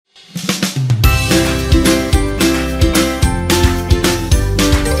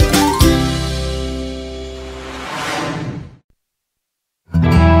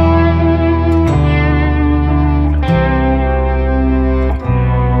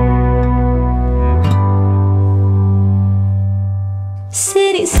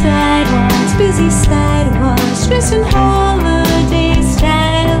sidewalks, dressed in holiday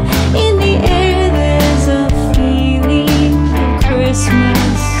style. In the air there's a feeling of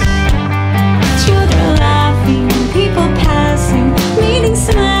Christmas. Children laughing, people passing, meeting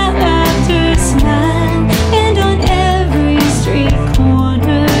smile after smile. And on every street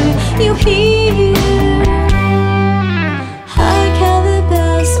corner you hear hark how the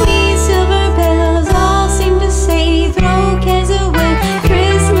bells, sweet silver bells, all seem to say throw cares away.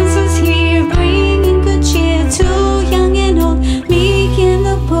 Christmas is here, bringing good cheer to young and old, meek and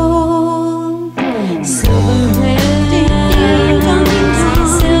the bold. Silver bells, ding ding dong ding dong,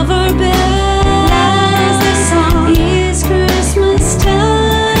 silver bells, loud as the song. It's Christmas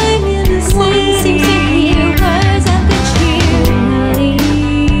time in the city. One seems to hear words of good cheer.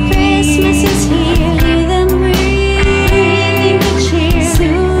 Christmas is here, hear them bringing good cheer.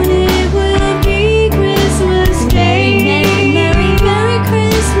 Soon it will be Christmas Day. Merry, merry, merry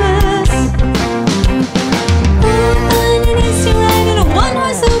Christmas. Oh, fun it is to ride in a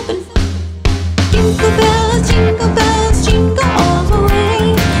one-horse open. Jingle bells, jingle all the way.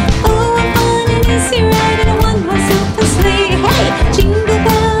 Oh, what fun it is to ride in a one-horse open sleigh. Hey, jingle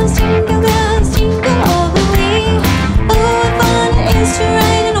bells, jingle all the way. Oh, what fun it is to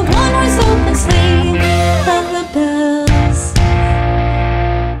ride in a one-horse open sleigh. Love the bells,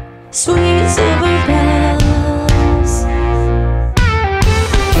 sweet silver bells.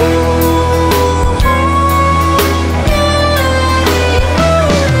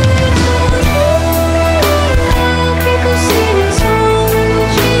 People sing a song and the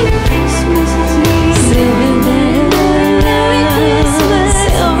cheer Christmas is here. Silver bells, Merry Christmas,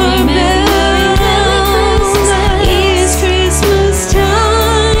 silver bells. It's Christmas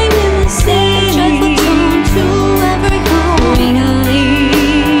time in the city. Joyful tune to every home.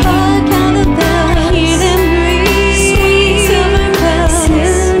 Ring-a-ling, hark how the bells, hear them ring. Sweet silver bells,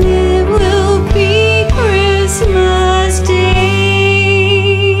 soon it will be Christmas Day.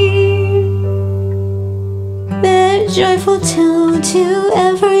 That joyful tune to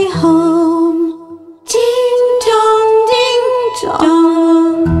every home. Ding dong, ding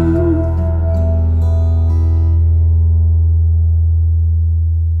dong.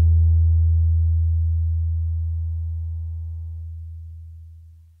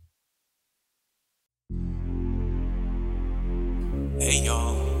 Hey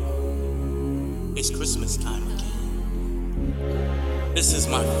y'all, it's Christmas time again. This is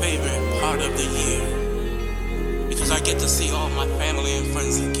my favorite part of the year because I get to see all my family and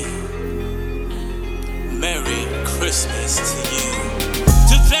friends again. Merry Christmas to you.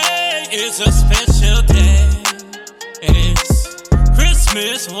 Today is a special day and it's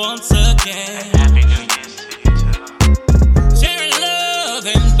Christmas once again. Happy New Year's to you too. Sharing love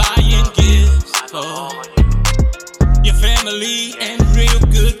and buying gifts for your family and real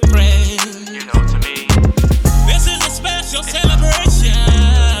good friends. You know, to me, this is a special celebration.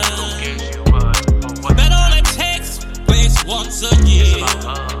 Who gives you what that only takes place once a year.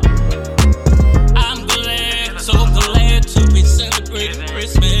 I'm glad, so glad to be celebrating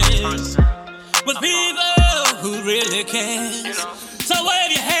Christmas with people who really care. So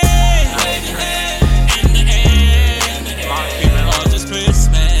wave your hand in the air, or just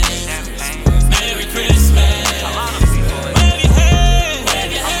Christmas. Merry Christmas. Wave your hand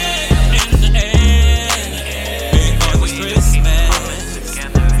in the air, because it's Christmas.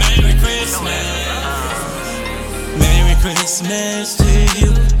 Merry Christmas. Merry Christmas to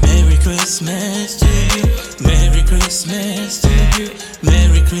you. Merry Christmas to you. Merry Christmas to you.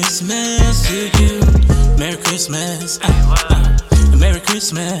 Merry Christmas to you. Merry Christmas. Merry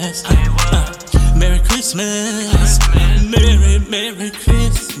Christmas. Merry Christmas. Merry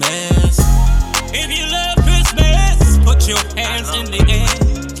Christmas. If you love Christmas, put your hands in the air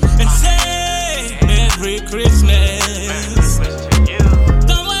and say Merry Christmas.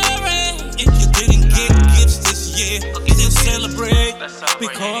 Don't worry if you didn't get gifts this year. Still celebrate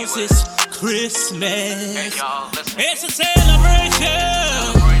because it's Christmas. It's a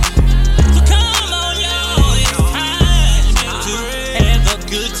celebration. So come on, y'all, it's time to have a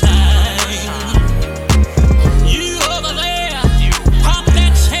good time. You over there, pop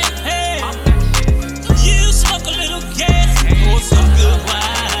that champagne. You smoke a little gas, pour some good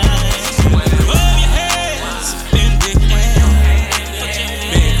wine. Wave your hands in the air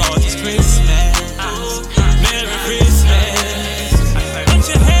because it's Christmas. Merry Christmas. Put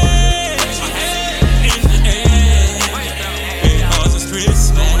your hands in the air because it's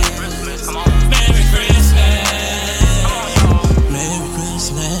Christmas. Merry Christmas. Merry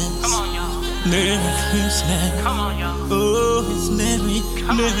Christmas. Merry Christmas. Oh, it's Merry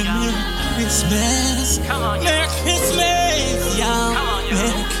Christmas. Merry Christmas, y'all.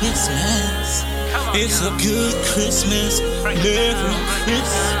 Merry Christmas. It's a good Christmas, Merry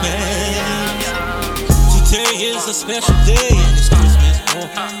Christmas. Today is a special day and it's Christmas all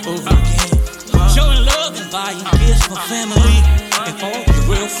over again. Showing love and buying gifts for family and all your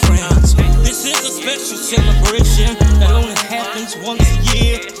real friends. This is a special celebration that only happens once a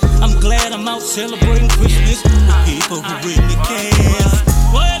year. I'm glad I'm out celebrating Christmas with people who really care.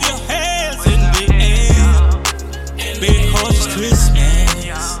 Wave your hands in the air because it's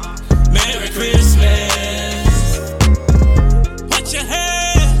Christmas. Merry Christmas. Put your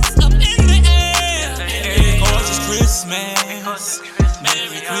hands up in the air because it's Christmas.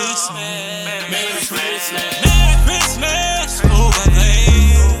 Merry Christmas. Merry Christmas. Merry Christmas over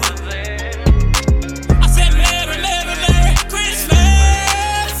there. I said Merry, Merry, Merry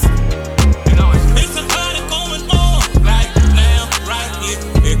Christmas. It's a party going on right now, right here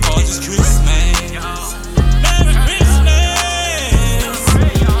because it's Christmas. Merry Christmas.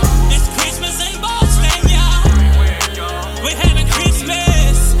 It's Christmas in Boston, y'all. We're having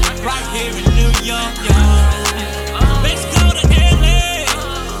Christmas right here in New York, y'all. Let's go to LA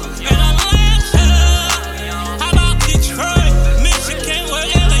and Atlanta. How about Detroit, Michigan,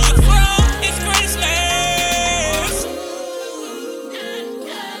 wherever you're from? It's Christmas.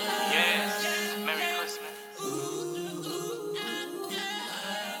 Yes, Merry Christmas.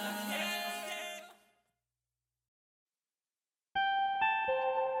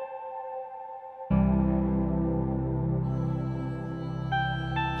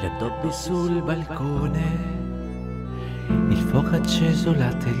 Gli addobbi sul balcone, il fuoco acceso,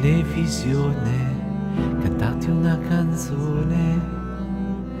 la televisione, cantarti una canzone,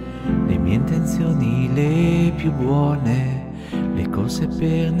 le mie intenzioni le più buone, le cose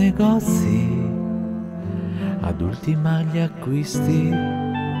per negozi, ad ultimare gli acquisti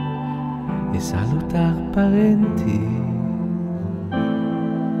e salutar parenti.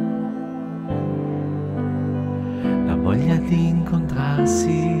 La voglia di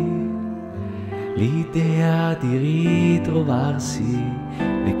incontrarsi, l'idea di ritrovarsi,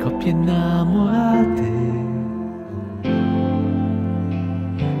 le coppie innamorate,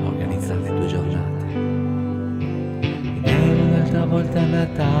 organizzate 2 giornate. Ed è un'altra volta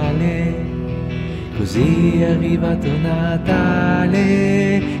Natale, così è arrivato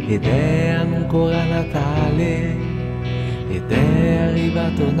Natale, ed è ancora Natale, ed è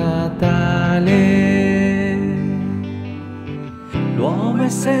arrivato Natale. L'uomo è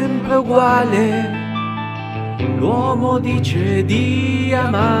sempre uguale, l'uomo dice di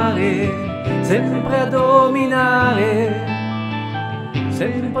amare, sempre a dominare,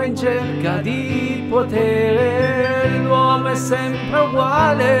 sempre in cerca di potere. L'uomo è sempre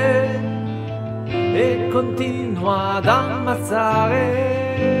uguale e continua ad ammazzare.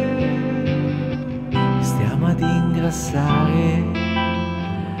 Stiamo ad ingrassare,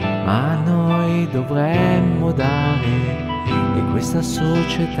 ma noi dovremmo dare. E questa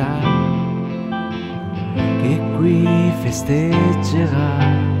società che qui festeggerà,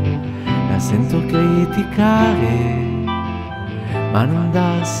 la sento criticare, ma non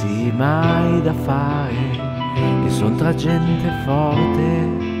darsi mai da fare. E son tra gente forte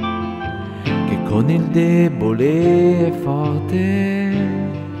che con il debole è forte.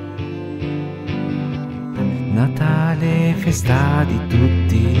 Natale, festa di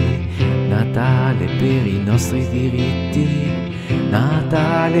tutti, Natale per i nostri diritti,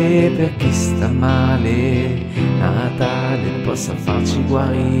 Natale per chi sta male, Natale possa farci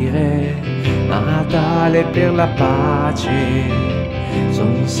guarire, Natale per la pace,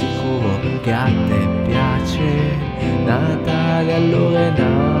 sono sicuro che a te piace, Natale allora è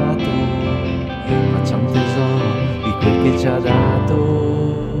nato, facciamo tesoro di quel che ci ha dato.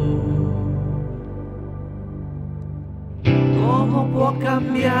 L'uomo può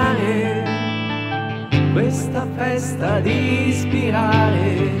cambiare, questa festa di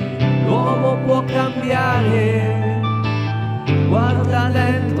ispirare, l'uomo può cambiare, guarda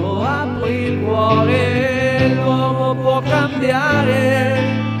dentro, apri il cuore, l'uomo può cambiare,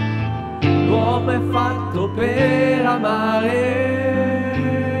 l'uomo è fatto per amare,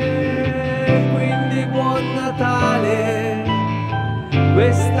 quindi buon Natale,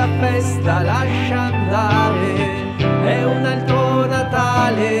 questa festa lascia andare, è un altro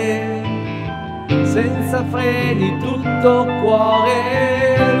Natale, senza freni, tutto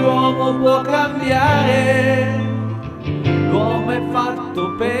cuore, l'uomo può cambiare, l'uomo è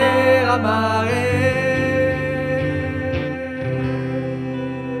fatto per amare.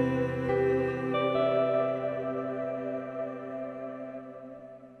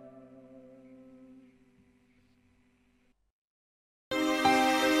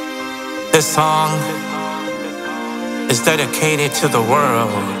 This song is dedicated to the world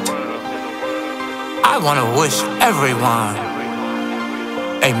I want to wish everyone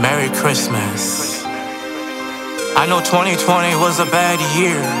a Merry Christmas. I know 2020 was a bad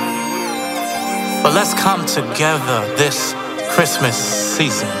year, but let's come together this Christmas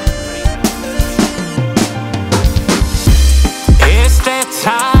season. It's that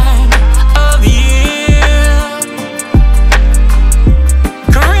time of year,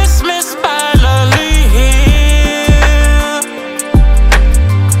 Christmas finally here.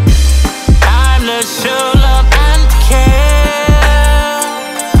 Time to show love and care,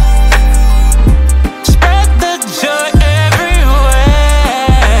 spread the joy everywhere.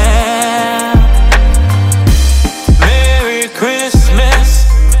 Merry Christmas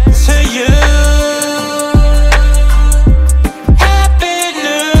to you. Happy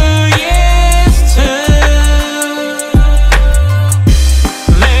New Year's too.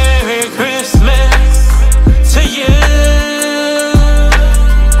 Merry Christmas to you.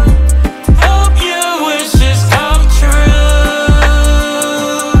 Hope your wishes come true.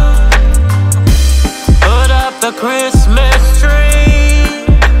 Put up the Christmas tree.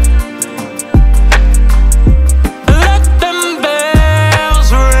 Let them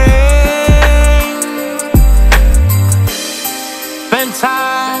bells ring. Spend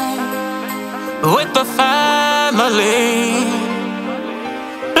time with the family.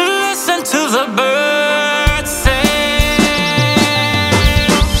 Listen to the birds sing.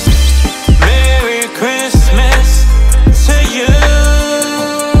 Merry Christmas to you.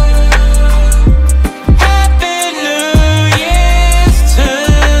 Happy New Year's too.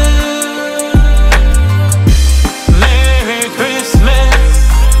 Merry Christmas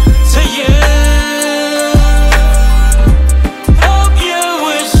to you. Hope your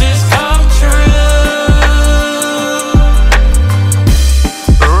wishes come true.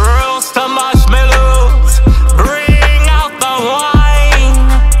 Roast the marshmallows, bring out the wine.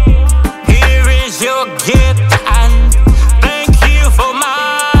 Here is your gift and thank you for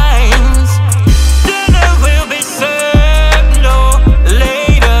mine. Dinner will be served no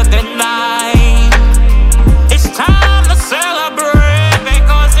later than 9. It's time to celebrate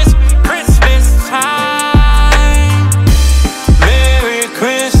because it's Christmas time. Merry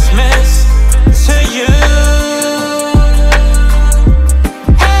Christmas to you.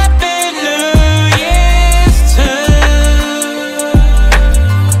 Happy New Year's too.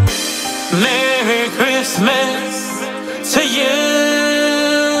 Merry Christmas to you.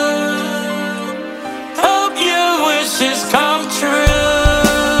 Hope your wishes come true.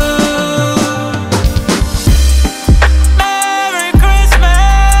 Merry Christmas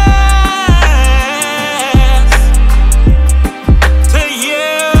to you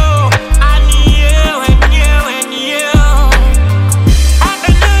and you and you and you.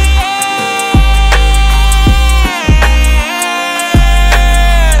 Happy New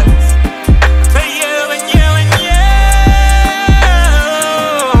Year's to you and you and you.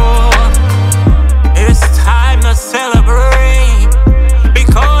 It's time to celebrate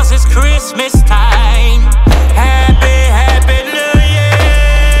because it's Christmas time. Happy, happy New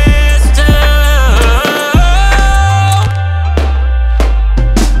Year's too.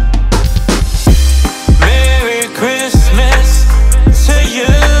 Merry Christmas to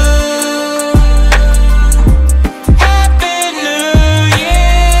you. Happy New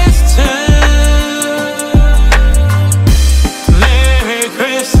Year's too. Merry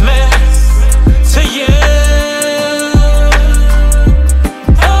Christmas to you.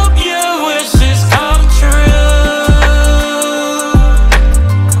 Hope your wishes come true.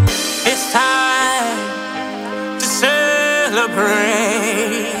 It's time to celebrate.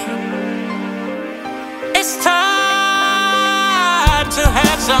 It's time to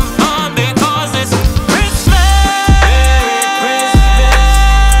have some fun because it's Christmas. Merry Christmas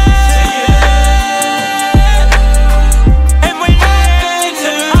to you. And we need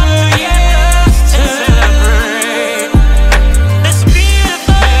to come together to celebrate this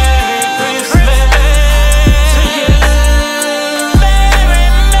beautiful Merry Christmas to you. Merry,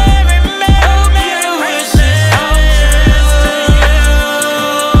 merry, merry, hope your wishes come true.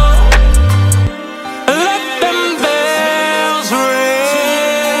 Let them bells ring.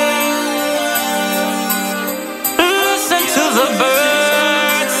 Listen to the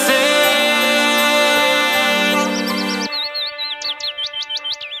birds sing.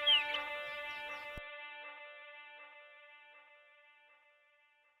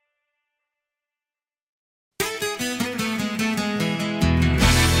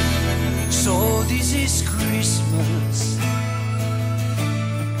 So this is Christmas.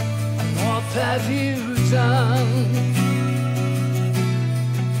 What have you done?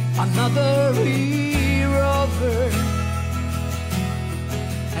 Another year over,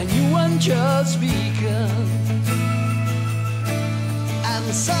 a new one just begun.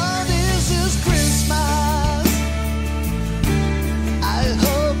 And so this is Christmas. I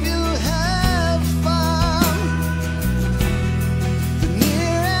hope you have fun. The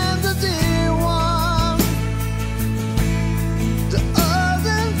near and the dear one, the old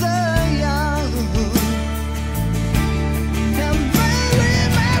and the young. And Merry,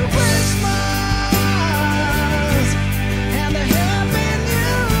 Merry Christmas and a Happy New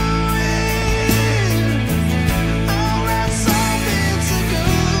Year. Oh, let's hope it's a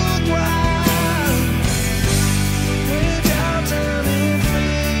good one without any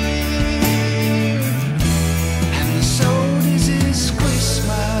fear. And so this is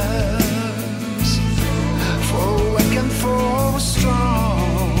Christmas for weak and for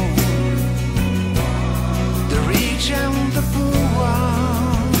strong, the rich and the poor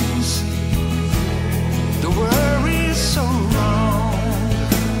ones. The world is so wrong.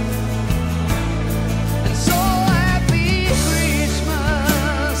 And so happy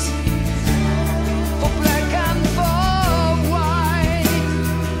Christmas for black and for white,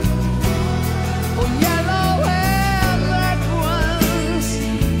 for yellow and red ones,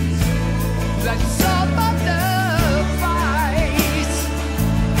 like some of the fight.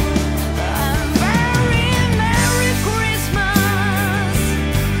 And Merry, Merry Christmas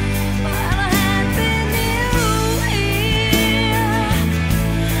and a Happy New Year.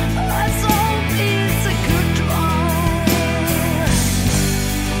 Let's hope it's a good one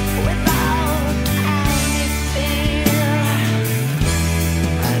without any fear.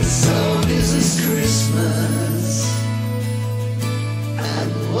 And so this is Christmas.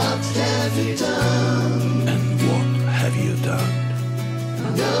 And what have you done? And what have you done?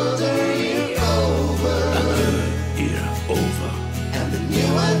 Another year over, Another year over, and the new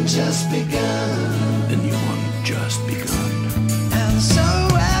one just begun. a new one just begun. And so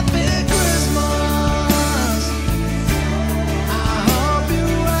happy Christmas. I hope you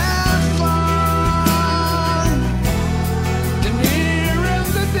have fun. The near and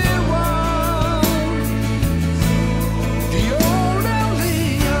the dear one, the old and the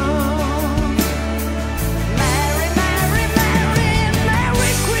young. Merry, Merry, Merry,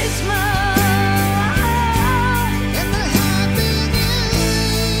 Merry Christmas and a Happy New Year.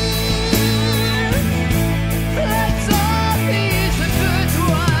 Let's hope it's a good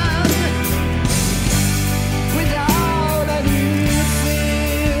one without any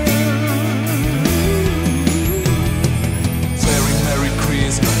fear. Very Merry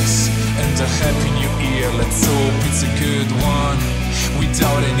Christmas and a Happy New Year. Let's hope it's a good one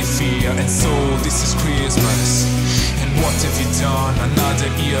without any fear. And so this is Christmas. And what have you done? Another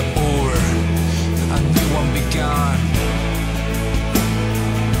year over, a new one begun.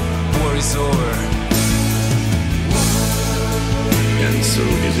 War is over. And so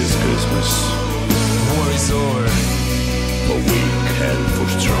this is Christmas, War is over. for weak and for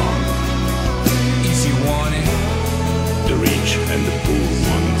strong, If you want it, the rich and the poor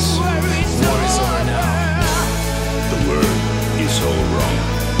ones. war is over now. The world is all wrong.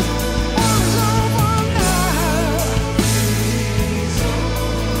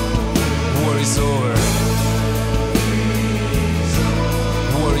 War is over.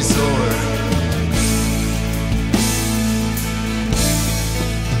 War is over.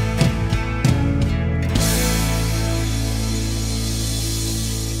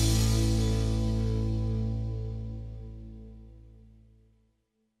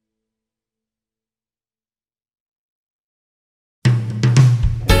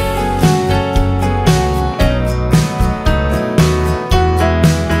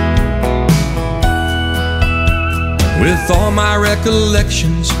 With all my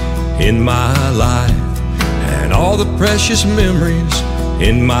recollections in my life and all the precious memories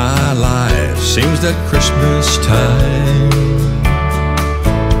in my life, seems that Christmas time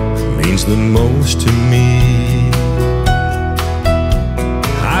means the most to me.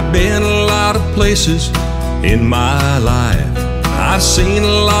 I've been a lot of places in my life, I've seen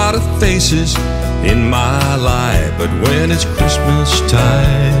a lot of faces in my life, but when it's Christmas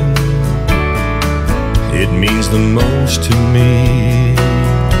time, it means the most to me.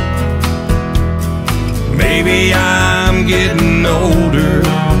 Maybe I'm getting older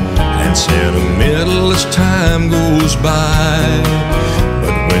and sentimental as time goes by,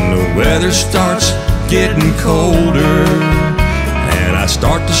 but when the weather starts getting colder and I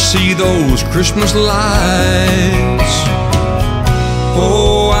start to see those Christmas lights,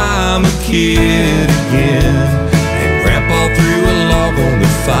 oh, I'm a kid again, and Grandpa threw a log on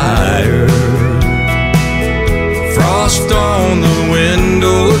the fire. Frost on the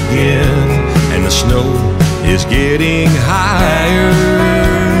window again, and the snow is getting higher.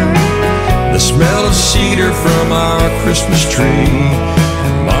 from our Christmas tree,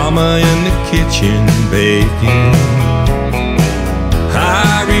 and Mama in the kitchen baking.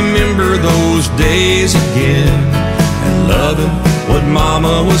 I remember those days again, and loving what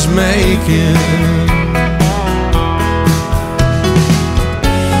Mama was making.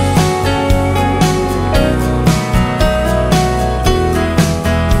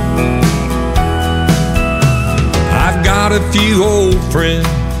 Got a few old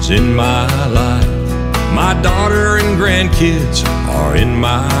friends in my life. My daughter and grandkids are in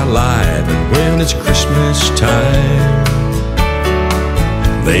my life, and when it's Christmas time,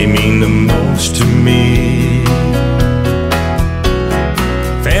 they mean the most to me.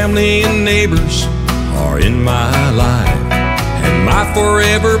 Family and neighbors are in my life, and my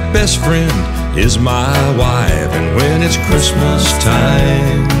forever best friend is my wife, and when it's Christmas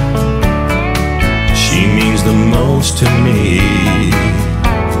time, she means the most to me.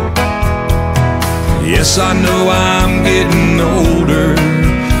 Yes, I know I'm getting older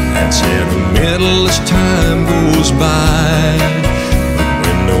and sentimental as time goes by, but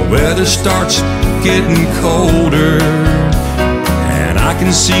when the weather starts getting colder and I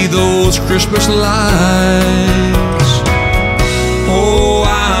can see those Christmas lights, oh,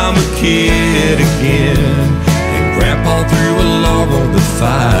 I'm a kid again, and Grandpa threw a log on the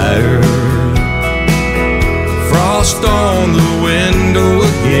fire. Frost on the window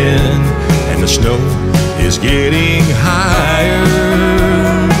again, and the snow is getting higher.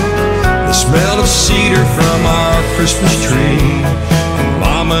 The smell of cedar from our Christmas tree, and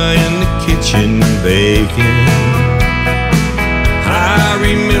Mama in the kitchen baking. I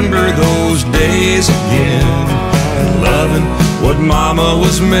remember those days again, and loving what Mama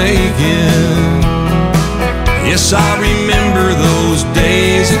was making. Yes, I remember those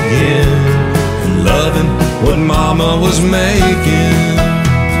days again, and loving what Mama was making.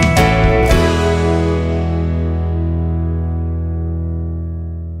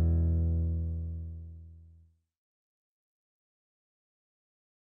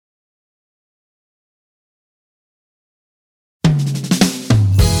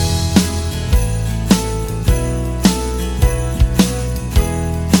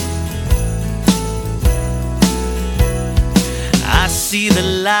 I see the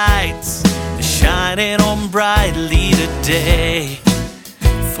lights shining on brightly today.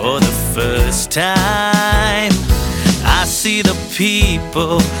 For the first time, I see the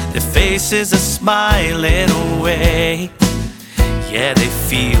people, their faces are smiling away. Yeah, they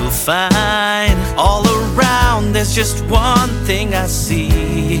feel fine. All around, there's just one thing I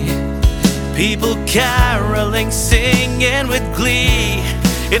see: people caroling, singing with glee.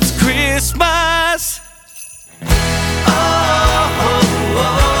 It's Christmas.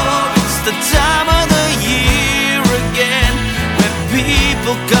 Oh, it's the time of the year again when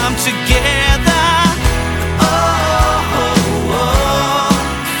people come together. Oh,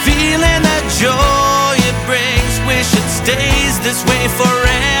 feeling that joy it brings, wish it stays this way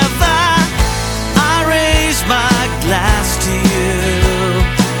forever. I raise my glass to you,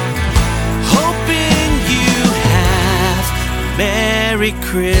 hoping you have a Merry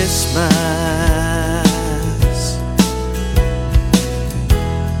Christmas.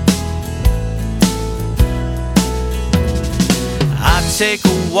 Take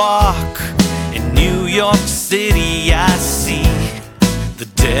a walk in New York City, I see the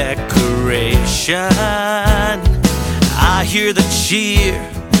decoration. I hear the cheer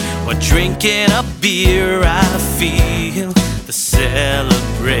while drinking a beer. I feel the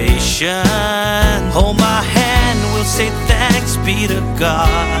celebration. Hold my hand, we'll say thanks be to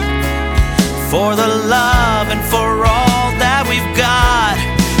God for the love and for all that we've got.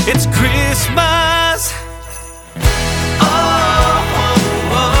 It's Christmas.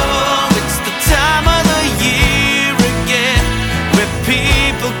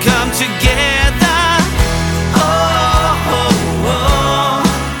 People come together. Oh,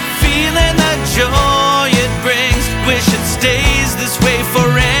 feeling the joy it brings, wish it stays this way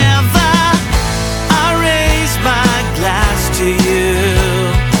forever. I raise my glass to you,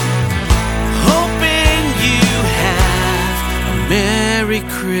 hoping you have a Merry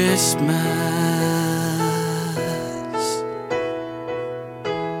Christmas.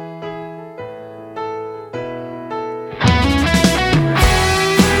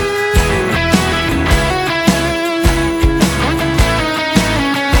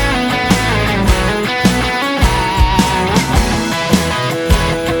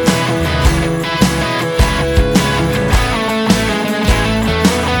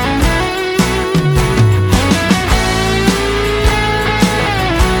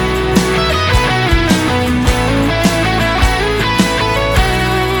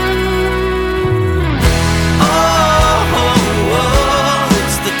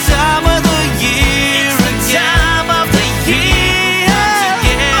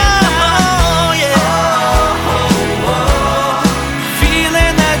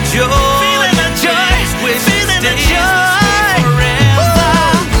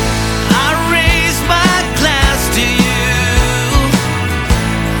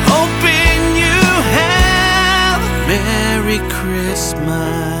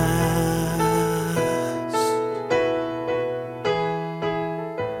 Christmas.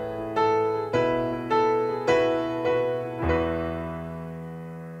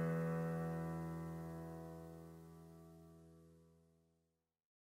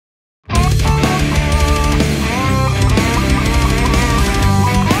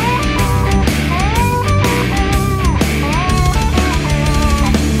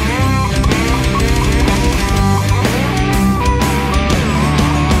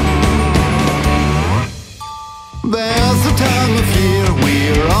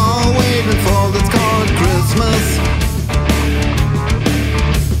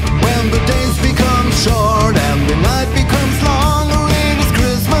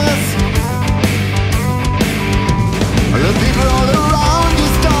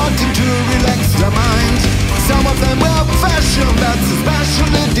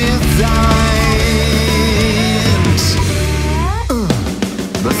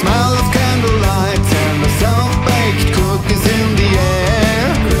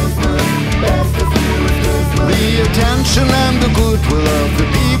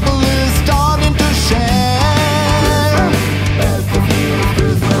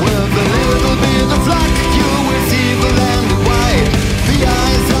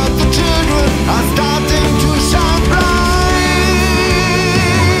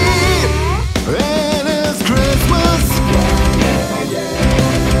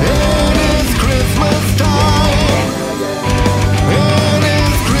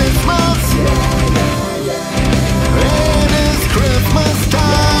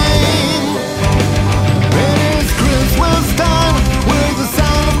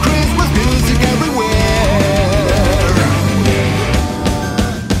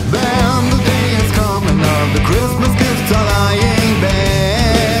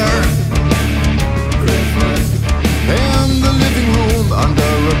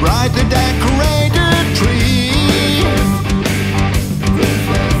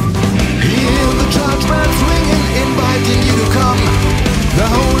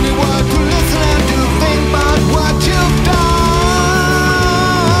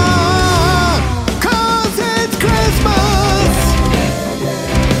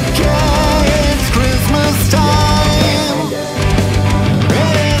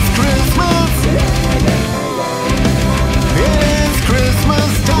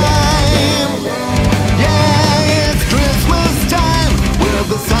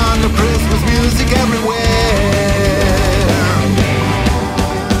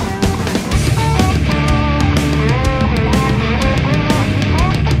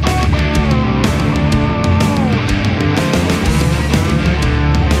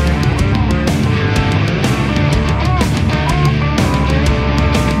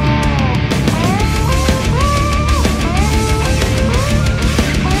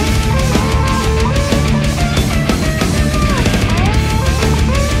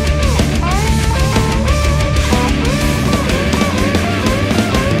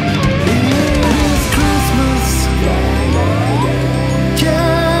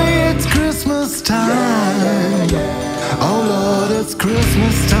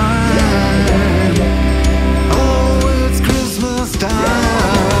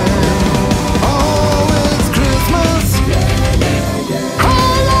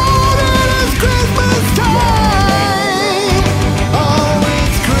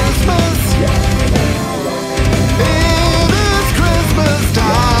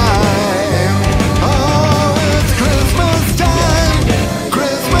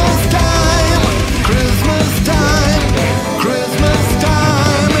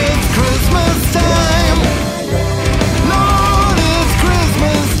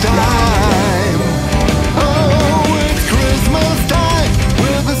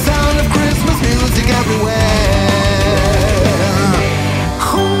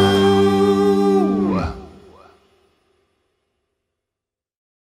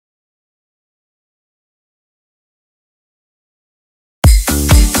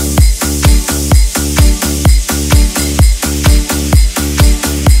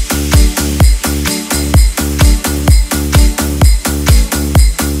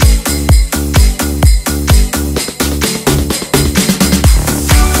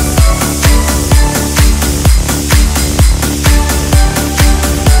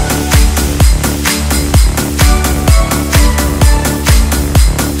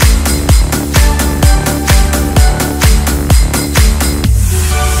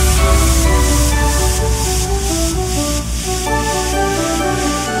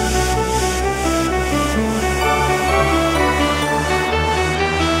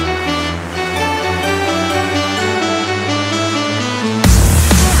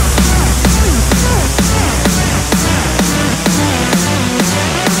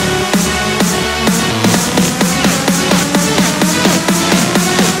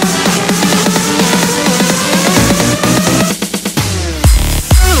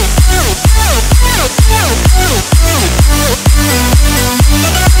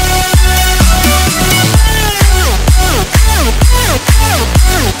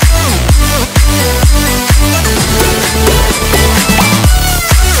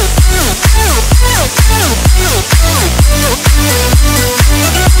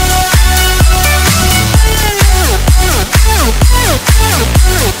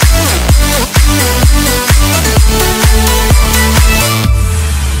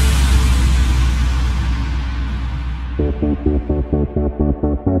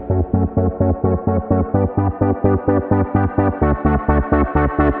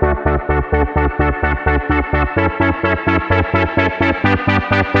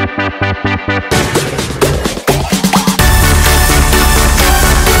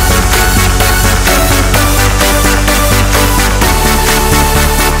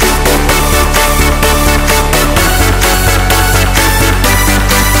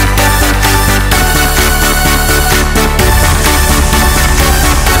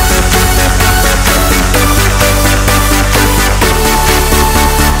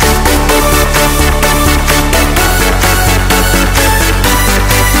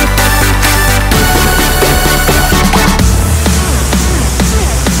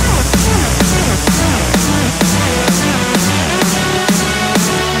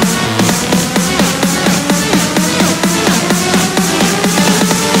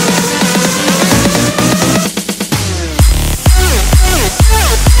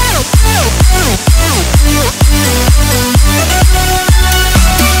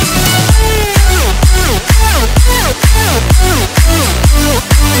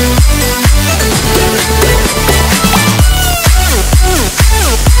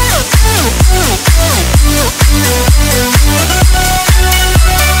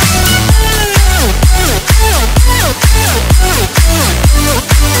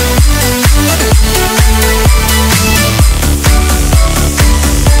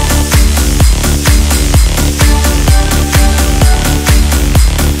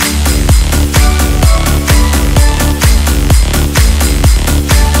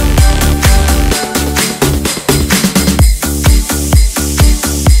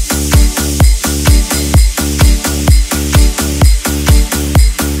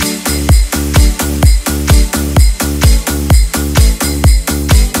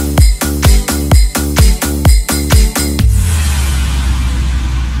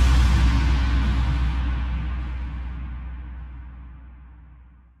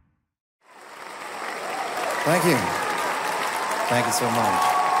 Thank you. Thank you so much.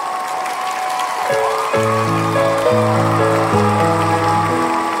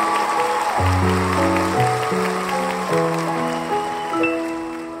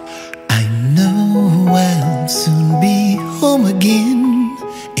 I know I'll soon be home again.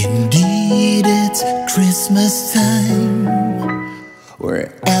 Indeed, it's Christmas time,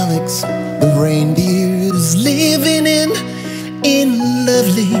 where Alex the reindeer is living in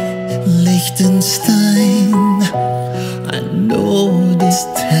lovely Liechtenstein. I know this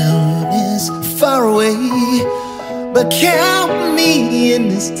town is far away, but count me in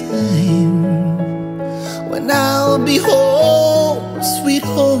this time, when I'll be home, sweet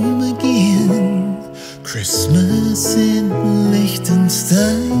home again. Christmas in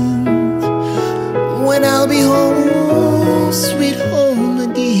Liechtenstein, when I'll be home, sweet home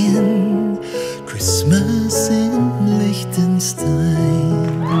again. Christmas in Liechtenstein.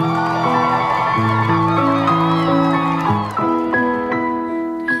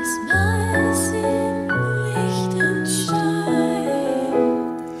 Christmas in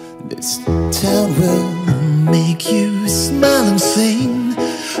Liechtenstein. This town will make you smile and sing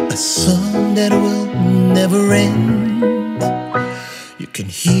a song that will never end. You can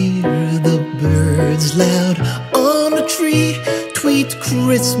hear the birds loud on the tree tweet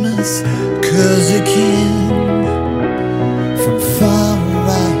Christmas, 'cause you can. From far I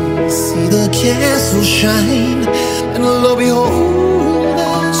see the castle shine, and lo behold,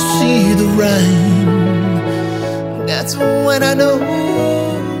 I see the Rhine. That's when I know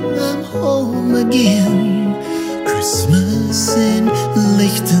I'm home again. Christmas in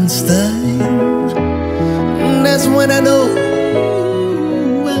Liechtenstein. That's when I know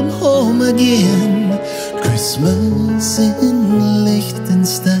I'm home again. Christmas in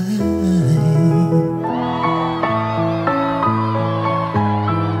Liechtenstein.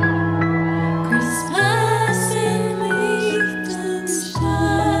 Christmas in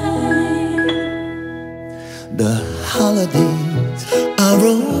Liechtenstein. The holidays are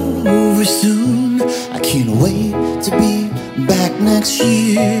over soon. I can't wait to be back next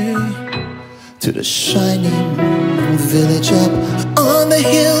year, to the shining village up on the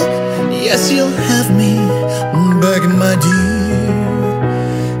hill. Yes, you'll have me back, my dear.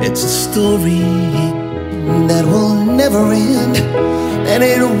 It's a story that will never end, and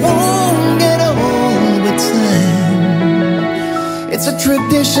it won't get old with time. It's a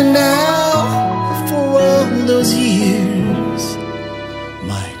tradition now for all those years.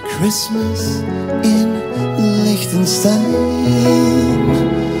 My Christmas in Liechtenstein.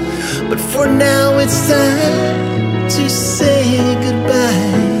 But for now it's time to say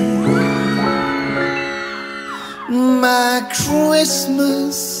goodbye. My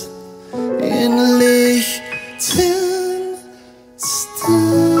Christmas in Liechtenstein.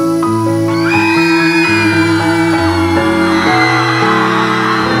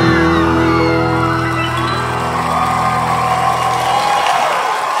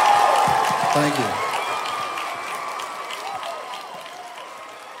 Thank you.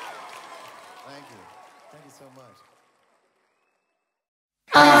 Thank you. Thank you so much.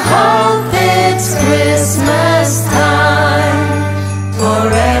 I hope it's Christmas time for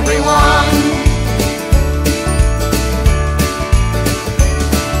everyone.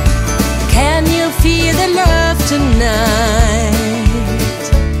 Can you feel the love tonight?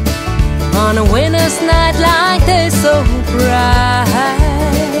 On a winter's night like this, so bright.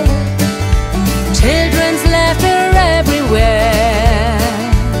 Children's laughter everywhere.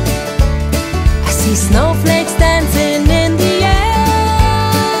 I see snowflakes dancing in the air.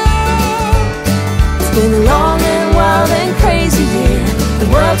 It's been a long and wild and crazy year. The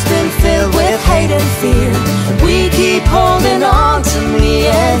world's been filled with hate and fear, but we keep holding on to me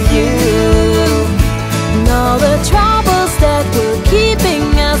and you. And all the troubles that were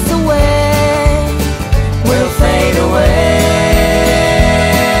keeping us away will fade away.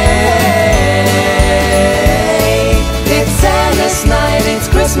 It's endless night, it's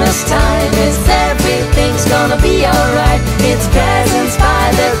Christmas time. It's everything's gonna be alright. It's presents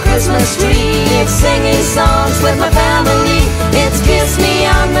by the Christmas tree. It's singing songs with my family. It's kiss me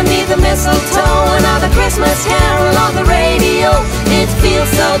underneath the mistletoe, and all the Christmas carol on the radio. It feels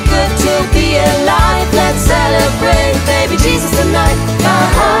so good to be alive. Let's celebrate baby Jesus tonight. I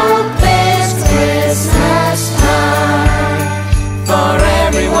hope it's Christmas time for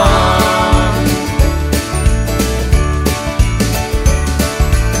everyone.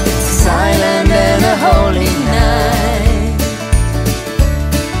 It's silent and a holy night.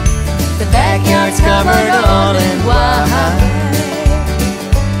 The backyard's covered all in white.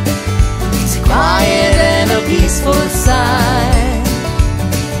 It's a quiet and a peaceful sight.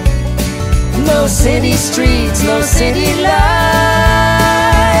 No no city streets, no city lights.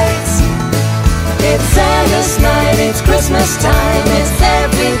 It's Santa's night, it's Christmas time, it's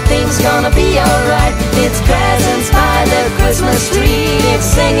everything's gonna be alright. It's presents by the Christmas tree, it's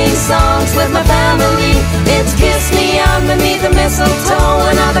singing songs with my family. It's kiss me underneath the mistletoe,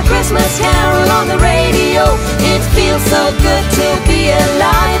 another Christmas carol on the radio. It feels so good to be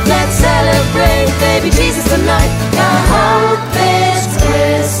alive. Let's celebrate baby Jesus tonight. I hope it's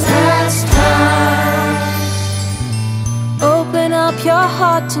Christmas time. Open up your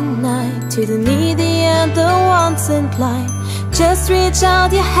heart tonight to the needy and the ones in line. Just reach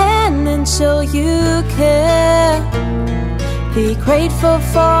out your hand and show you care. Be grateful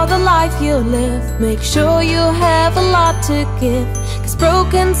for the life you live. Make sure you have a lot to give, 'cause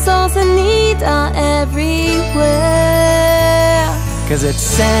broken souls in need are everywhere. 'Cause it's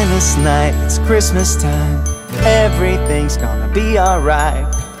Santa's night, it's Christmas time, everything's gonna be alright.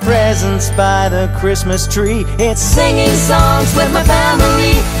 Presents by the Christmas tree, it's singing songs with my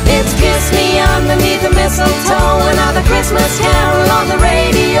family. It's kiss me underneath the mistletoe, another Christmas carol on the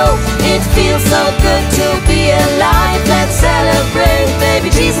radio. It feels so good to be alive. Let's celebrate baby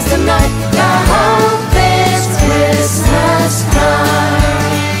Jesus tonight. I hope it's Christmas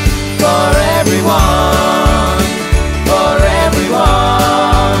time for everyone, for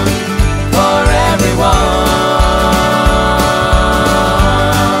everyone, for everyone.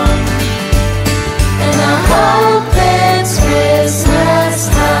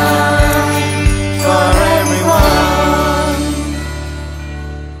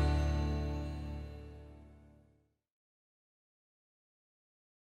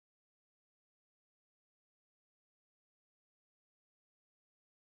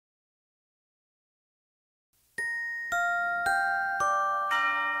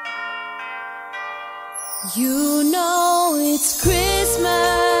 You know it's Christmas.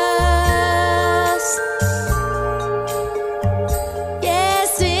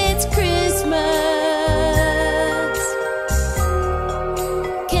 Yes, it's Christmas.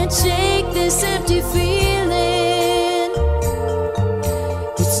 Can't shake this empty feeling.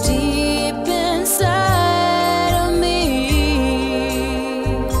 It's deep inside of me.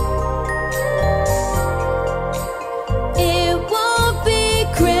 It won't be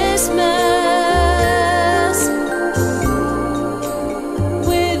Christmas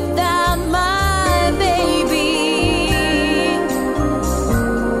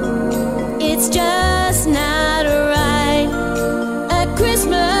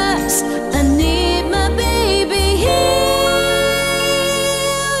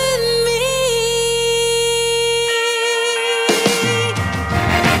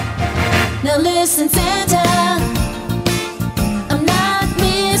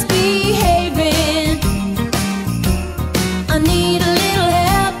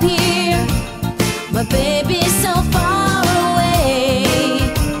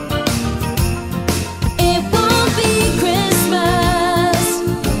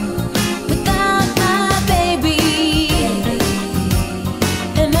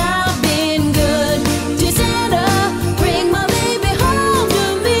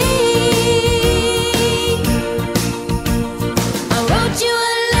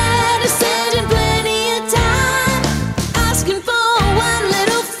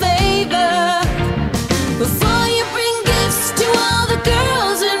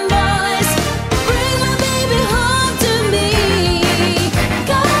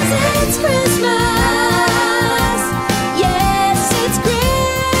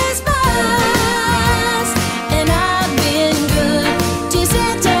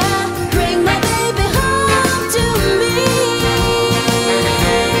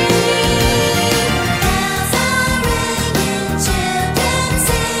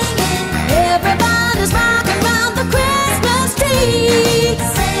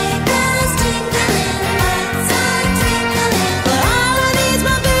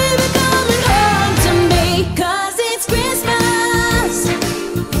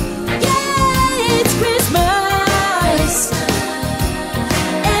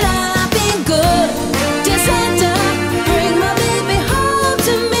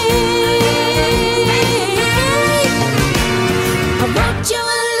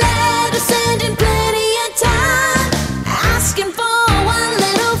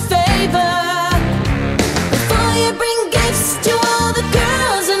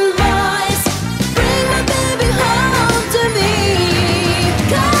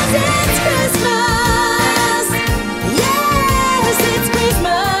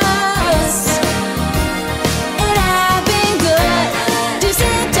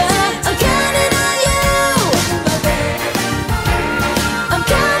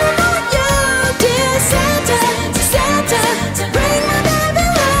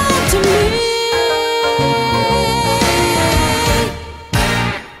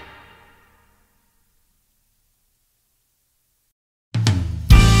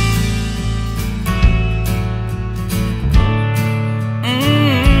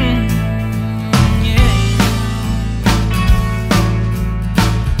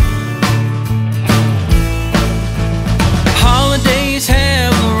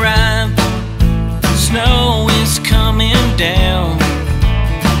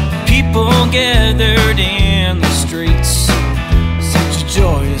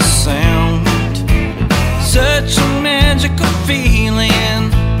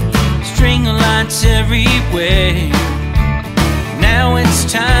string of lights everywhere. Now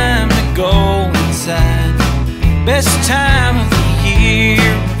it's time to go inside. Best time of the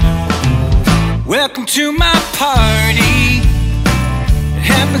year. Welcome to my party. It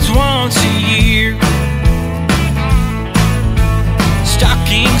happens once a year.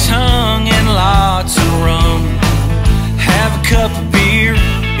 Stockings hung and lots of rum. Have a cup of beer.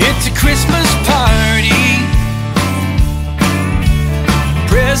 It's a Christmas party.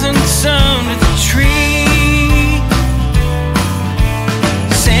 Presents under the tree.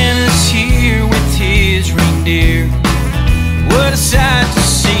 Santa's here with his reindeer. What a sight to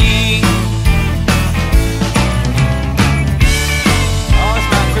see. Oh, it's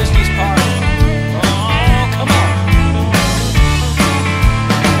my Christmas party. Oh, come on.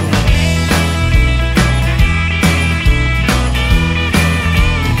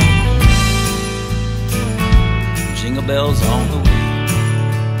 Jingle bells on the way.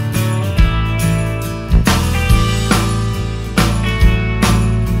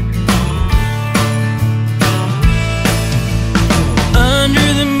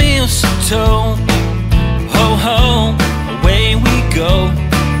 Ho, ho, away we go.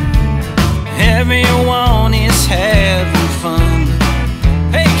 Everyone is having fun.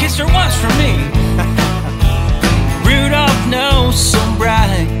 Hey, kiss her once for me. Rudolph knows so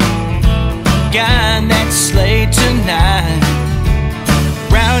bright. Guy that sleigh tonight.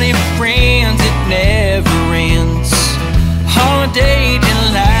 Rowdy friends, it never ends. Holiday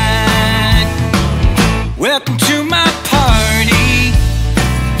delight. Welcome to my party.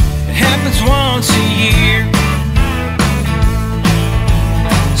 Happens once a year.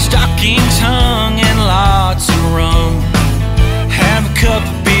 Stockings hung and lots of rum. Have a cup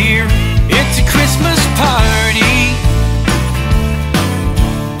of beer. It's a Christmas party.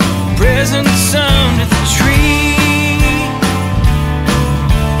 Presents under the tree.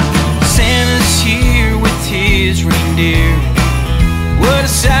 Santa's here with his reindeer. What a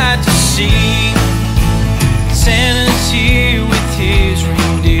sight to see. Santa's here with his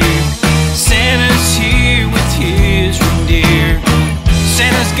reindeer. Santa's here with his reindeer.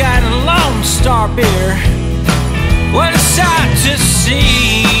 Santa's got a Lone Star beer. What a sight to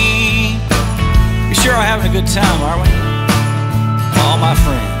see. We sure are having a good time, aren't we? All my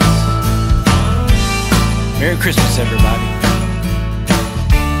friends. Merry Christmas, everybody.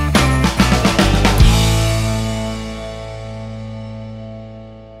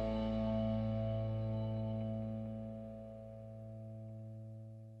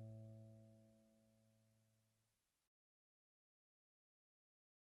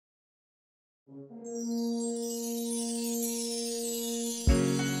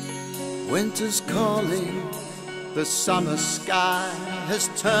 Winter's calling, the summer sky has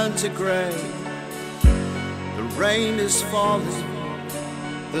turned to grey. The rain is falling,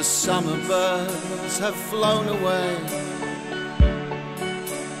 the summer birds have flown away.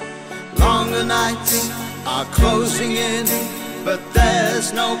 Longer nights are closing in, but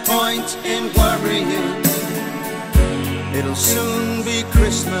there's no point in worrying. It'll soon be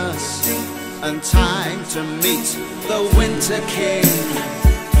Christmas and time to meet the Winter King.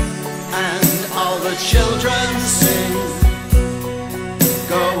 And all the children sing,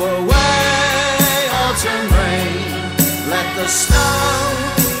 go away, autumn rain, let the snow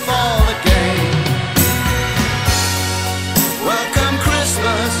fall again. Welcome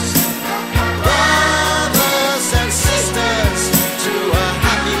Christmas, brothers and sisters, to a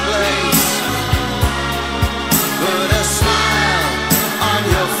happy place. Put a smile on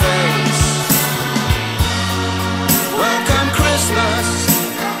your face. Welcome Christmas,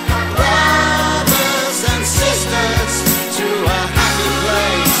 brothers and sisters, to a happy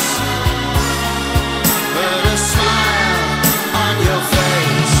place. Put a smile on your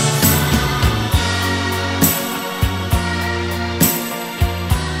face.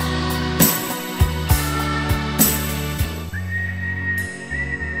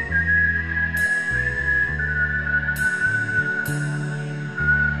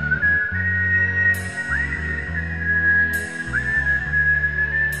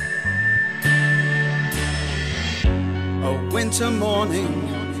 A winter morning,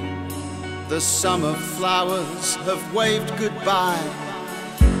 the summer flowers have waved goodbye.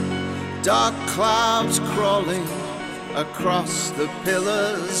 Dark clouds crawling across the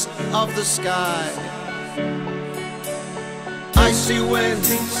pillars of the sky. Icy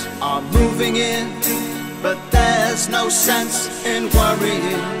winds are moving in, but there's no sense in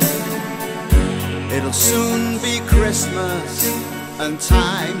worrying. It'll soon be Christmas and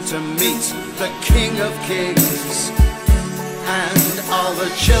time to meet the King of Kings. And all the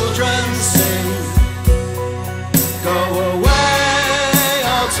children sing, go away,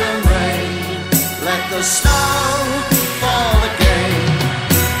 autumn rain, the snow fall again.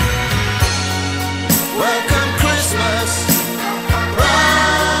 Welcome Christmas,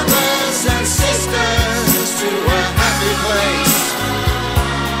 brothers and sisters, to a happy place.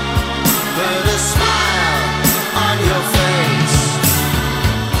 Put a smile on your face.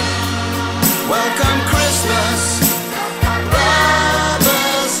 Welcome Christmas,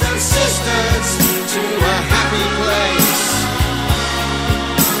 brothers and sisters, to a happy place.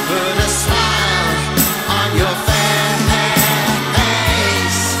 Put a smile on your face.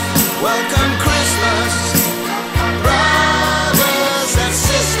 Welcome Christmas, brothers and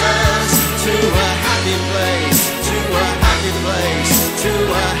sisters, to a happy place, to a happy place, to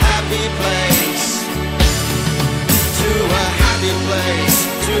a happy place, to a happy place,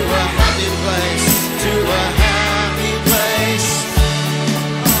 to a happy place, to a happy place.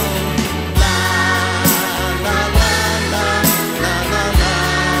 La la la la la la la.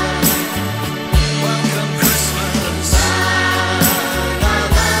 Welcome Christmas. La la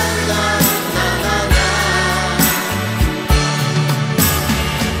la la la la la.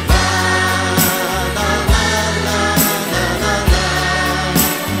 La la la la la la la.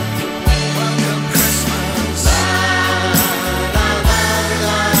 Welcome Christmas. La la la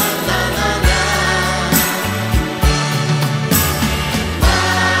la la la la.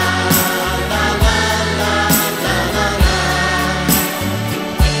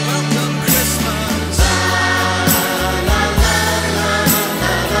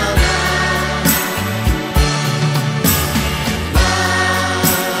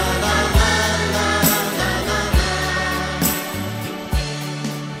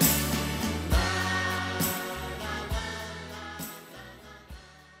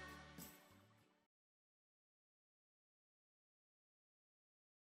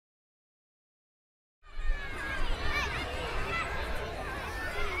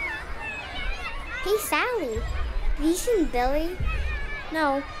 Hey, Sally, have you seen Billy?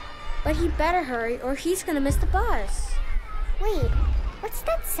 No, but he better hurry or he's gonna miss the bus. Wait, what's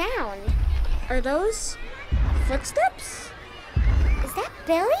that sound? Are those footsteps? Is that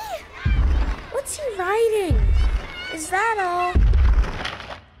Billy? What's he riding? Is that all?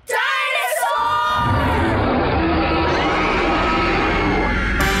 Dinosaur!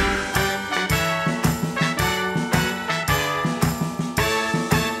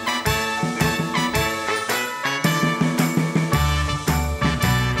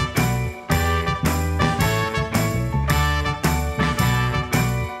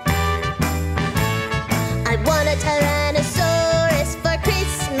 I want a tyrannosaurus for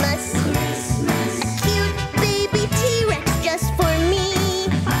Christmas. A cute baby T-Rex just for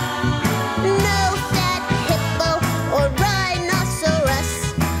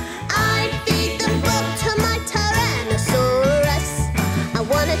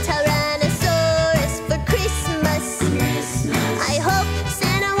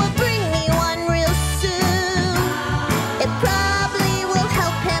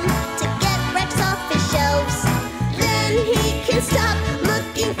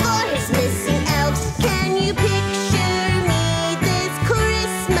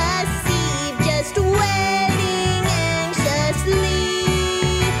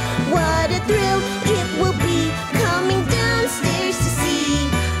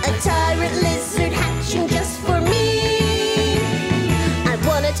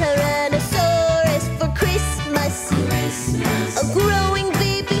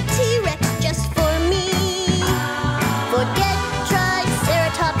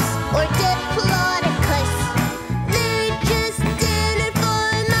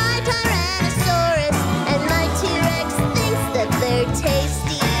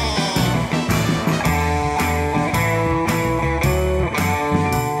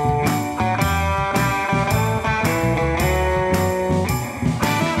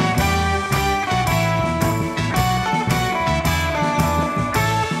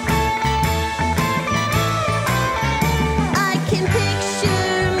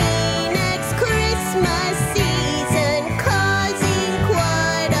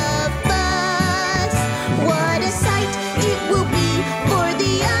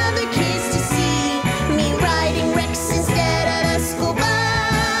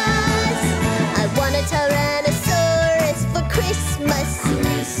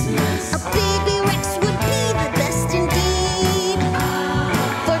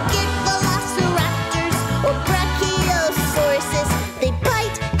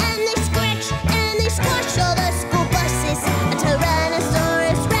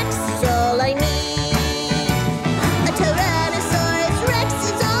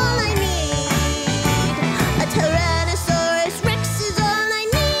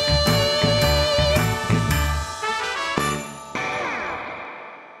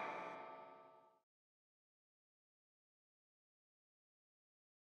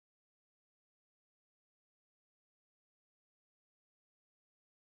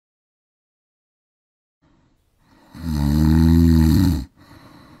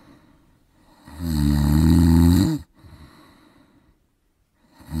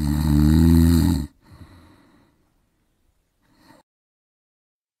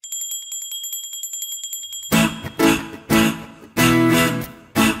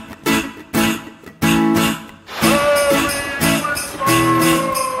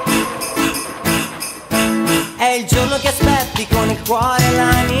giorno che aspetti con il cuore e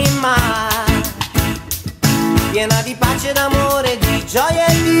l'anima piena di pace, d'amore, di gioia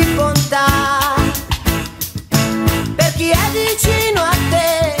e di bontà. Per chi è vicino a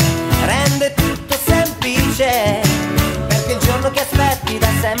te rende tutto semplice, perché il giorno che aspetti da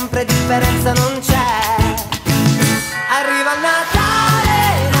sempre differenza non c'è. Arriva il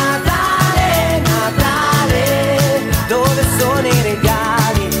Natale, Natale, Natale, dove sono i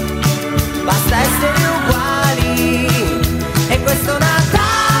regali? Basta essere uguali. E questo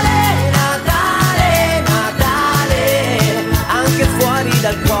Natale, Natale, Natale, anche fuori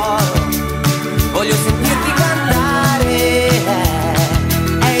dal cuore voglio sentirti cantare.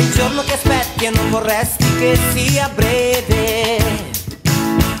 È il giorno che aspetti e non vorresti che sia breve.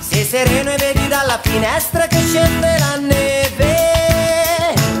 Sei sereno e vedi dalla finestra che scende la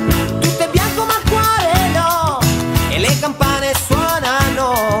neve. Tutto è bianco ma il cuore no, e le campane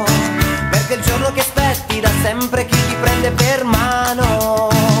suonano, perché il giorno che aspetti da sempre chi ti prende per mano.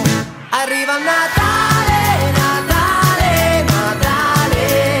 Arriva il Natale, Natale,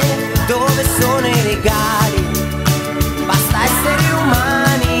 Natale, dove sono i regali? Basta essere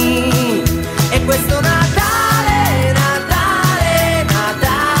umani. E questo Natale, Natale,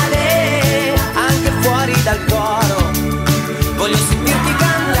 Natale, anche fuori dal coro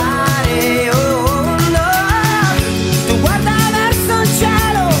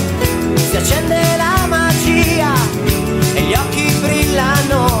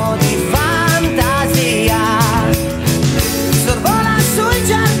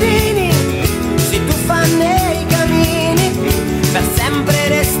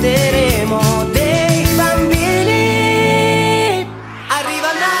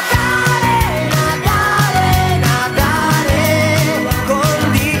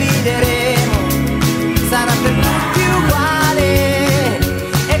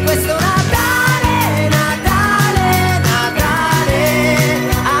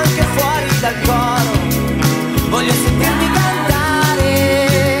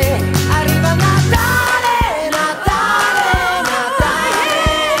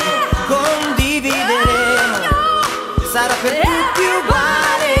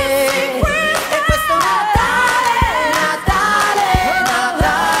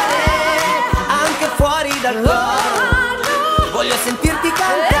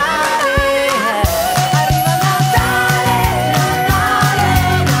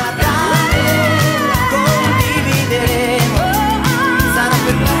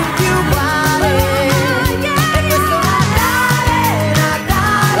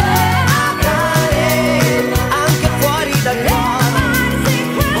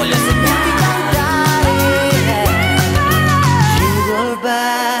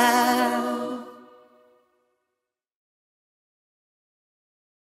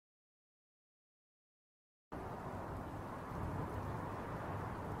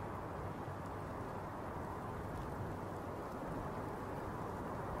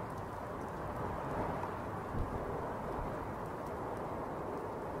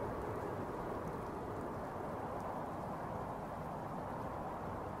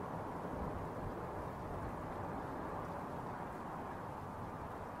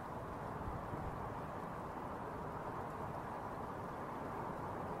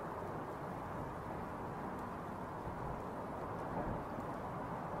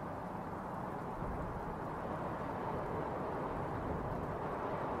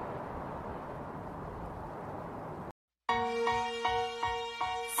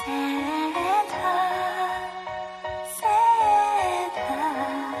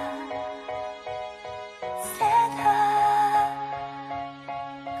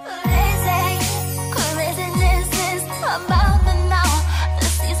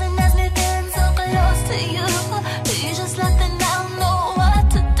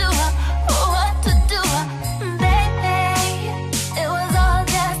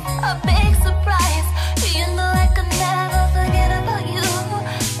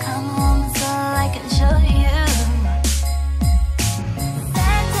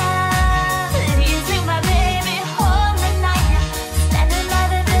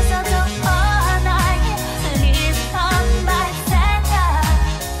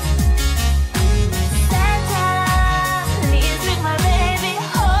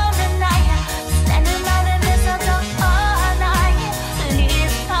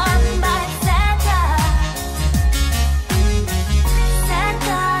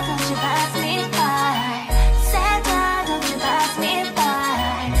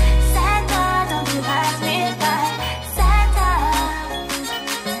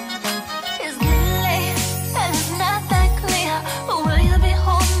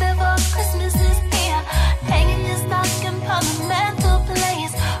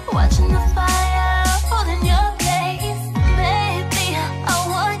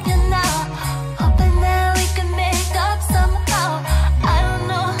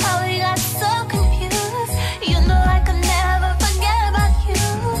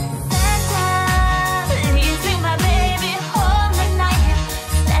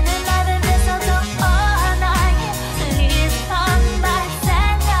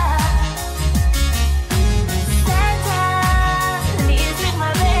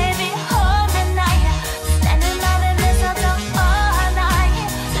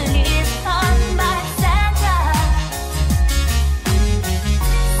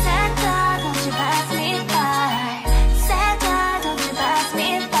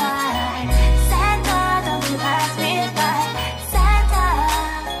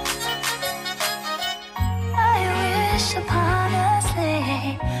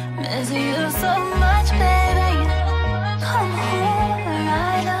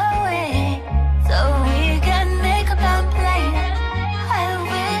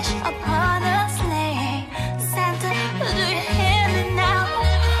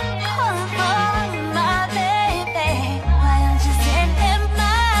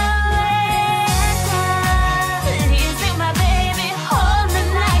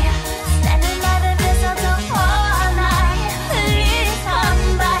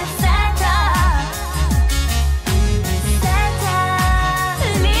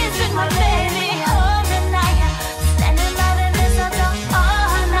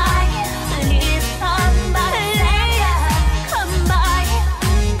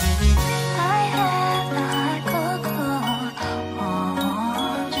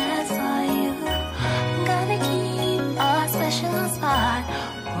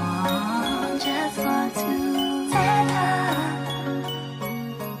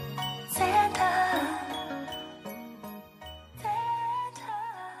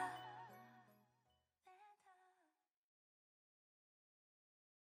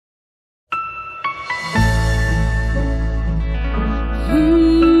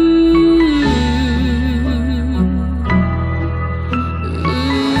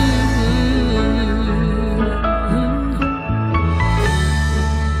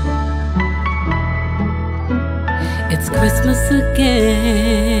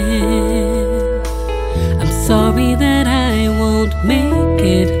again. I'm sorry that I won't make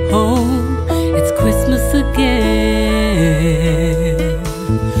it home. It's Christmas again.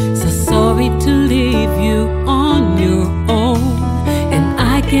 So sorry to leave you on your own. And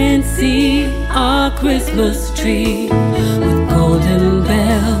I can see our Christmas tree with golden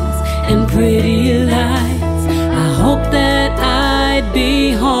bells and pretty lights. I hope that I'd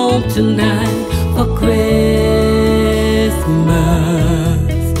be home tonight for Christmas,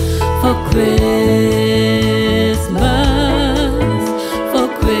 for Christmas, for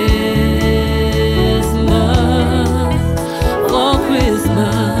Christmas, for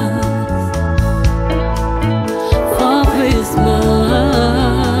Christmas, for Christmas.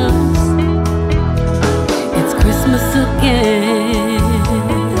 It's Christmas again,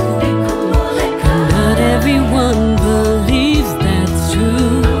 and not everyone believes that's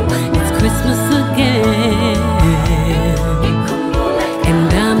true. It's Christmas again, and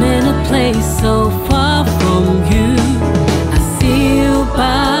I'm in a place so far from you. I see you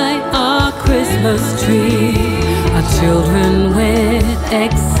by our Christmas tree. Our children with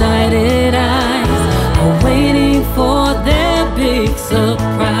excited eyes are waiting for their big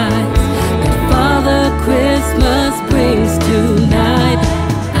surprise that Father Christmas brings tonight.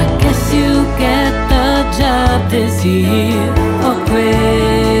 I guess you get the job this year for Christmas,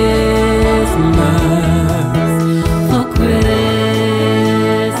 for Christmas,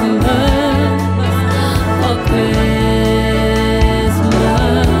 for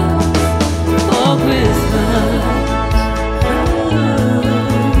Christmas, for Christmas,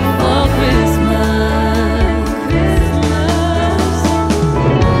 for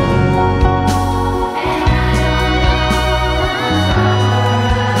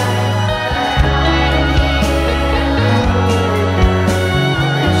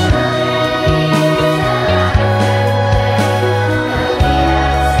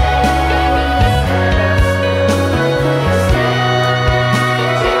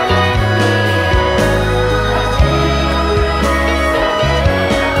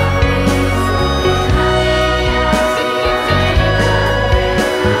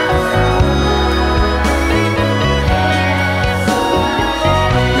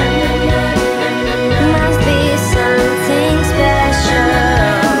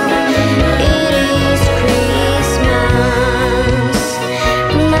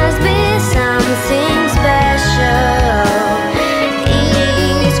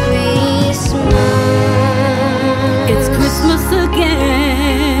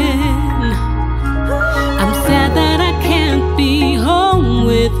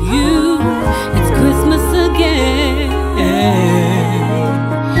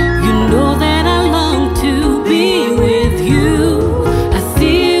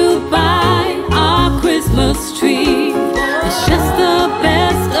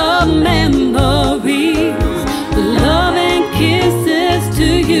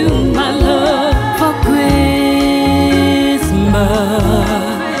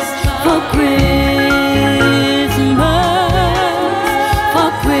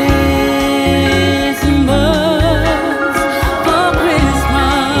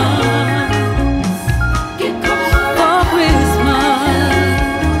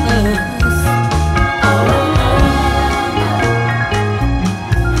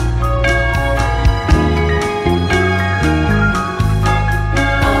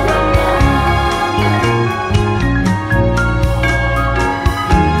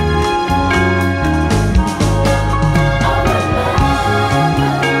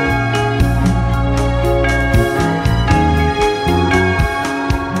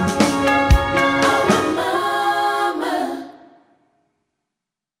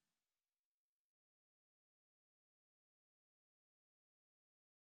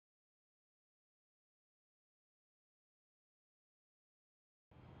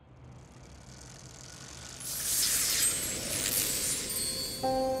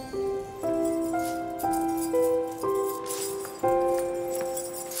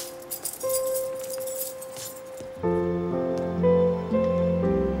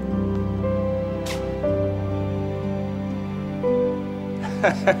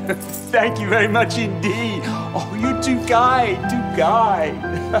Thank you very much indeed. Oh, you're too kind, too kind.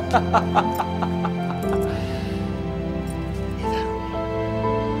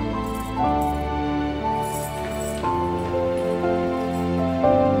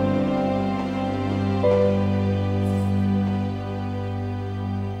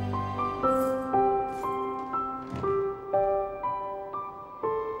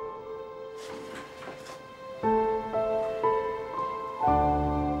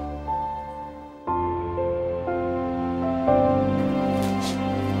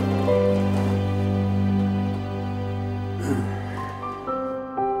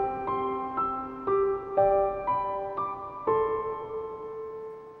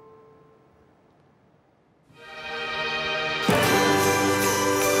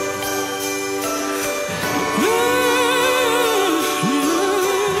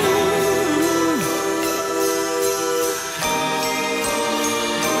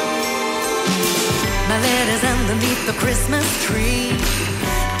 the Christmas tree.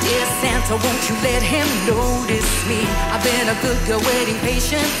 Dear Santa, won't you let him notice me? I've been a good girl waiting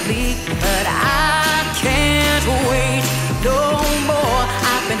patiently, but I can't wait no more.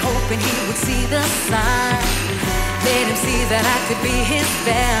 I've been hoping he would see the sign. Let him see that I could be his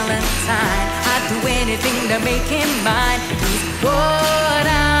Valentine. I'd do anything to make him mine. He's what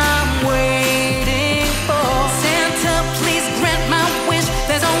I'm waiting for. Santa, please grant my wish.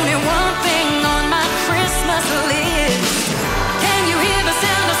 There's only one thing on my Christmas list. Can you hear the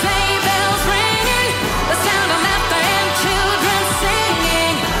sound of sleigh bells ringing? The sound of laughter and children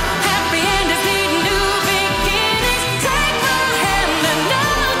singing. Happy endings need new beginnings. Take my hand and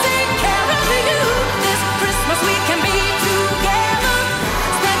I'll take care of you. This Christmas we can be together.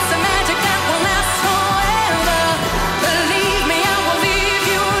 Spread some magic that will last forever. Believe me, I will leave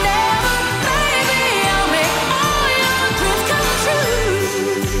you never. Baby, I'll make all your dreams come true.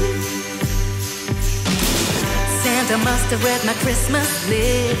 Santa must have read my Christmas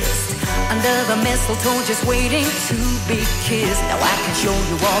list. Under the mistletoe just waiting to be kissed. Now I can show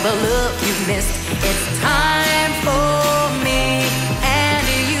you all the love you missed. It's time for me and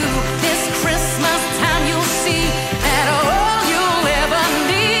you. This Christmas time you'll see that all you'll ever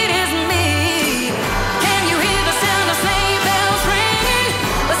need is me. Can you hear the sound of sleigh bells ringing?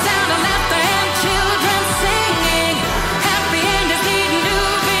 The sound of laughter and children singing. Happy endings need new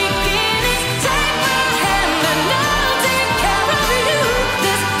beginnings. Take my hand and I'll take care of you.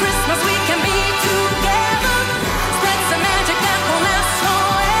 This Christmas we can be together. Spread some magic that will last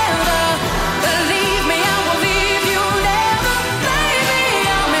forever. Believe me, I will leave you never. Baby,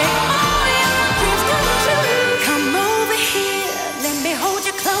 I'll make all your dreams come true. Come over here, let me hold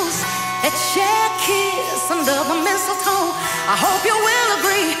you close. Let's share a kiss under the mistletoe. I hope you will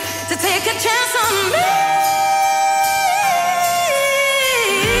agree to take a chance on me.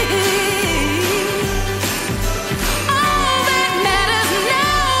 All that matters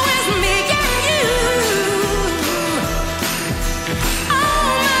now is me and you.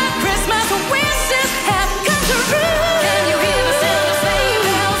 All my Christmas wishes have come true. Can you hear the sound of sleigh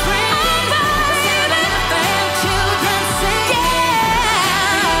bells ringing? The sound of laughter and children singing.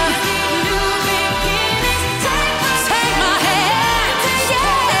 New beginnings. Take my hand.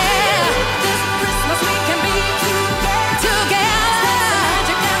 Yeah. This Christmas we can be together.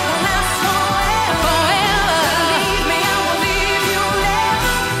 Magic that will last forever. Believe me, I will leave you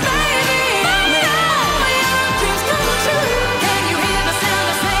never. Baby, I'll make all your dreams come true. Can you hear the sound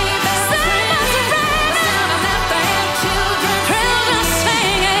of sleigh bells ringing? The sound of laughter and children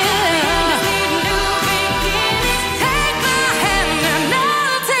singing. New beginnings. Take my hand and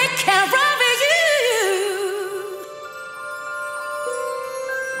I'll take care of you.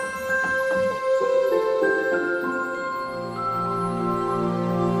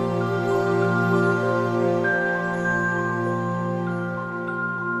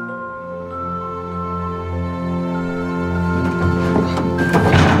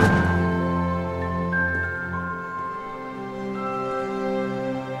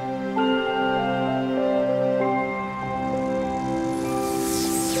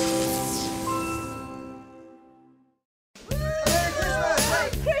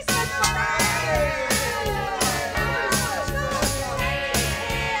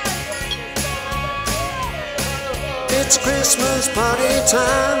 It's Christmas party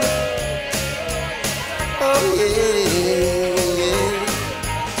time. Oh yeah, yeah.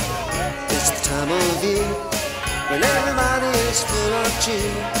 It's the time of year when everybody is full of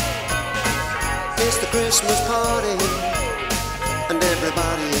cheer. It's the Christmas party and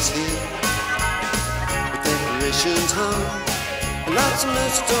everybody is here. With decorations hung and lots of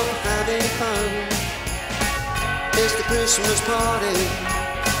mistletoe having fun. It's the Christmas party,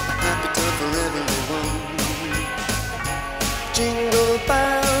 a happy time for everyone. Jingle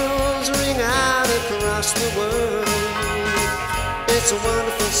bells ring out across the world. It's a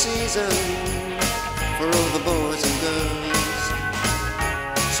wonderful season for all the boys and girls.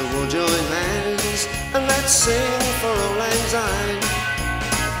 So we'll join hands and let's sing for all lang syne.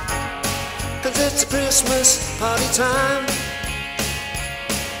 'Cause it's a Christmas party time.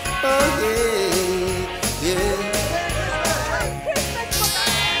 Oh yeah, yeah.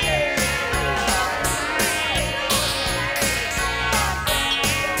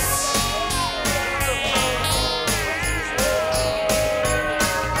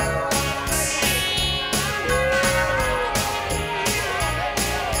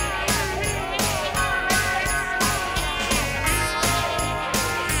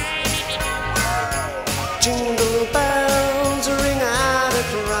 Jingle bells ring out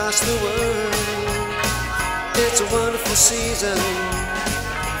across the world. It's a wonderful season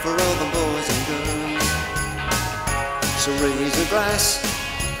for all the boys and girls. So raise a glass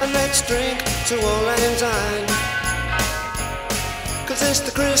and let's drink to Old Lang Syne, 'cause it's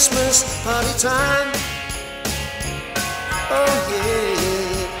the Christmas party time. Oh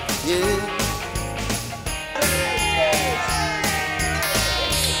yeah, yeah.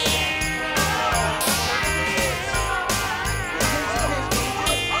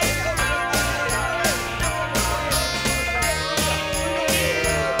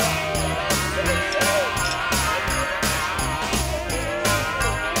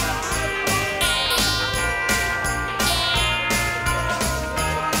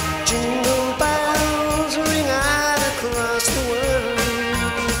 Jingle bells ring out across the world.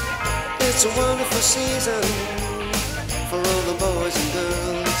 It's a wonderful season for all the boys and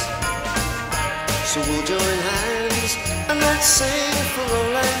girls. So we'll join hands and let's sing for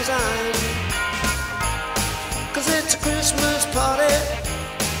Old Lang Syne, 'cause it's a Christmas party,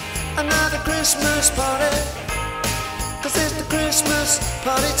 another Christmas party, 'cause it's the Christmas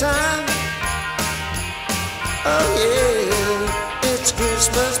party time. Oh yeah, it's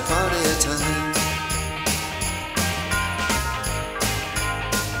Christmas party time.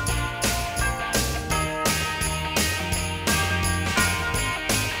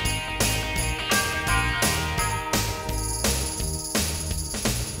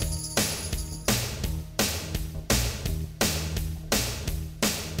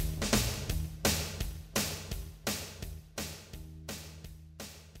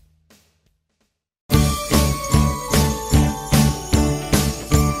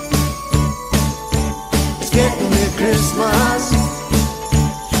 Christmas,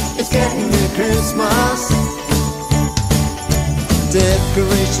 it's getting near Christmas.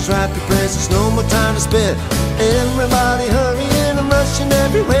 Decorations, wrapping presents, no more time to spare. Everybody hurrying and rushing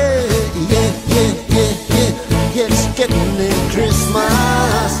everywhere. Yeah, yeah, yeah, yeah, yeah, it's getting near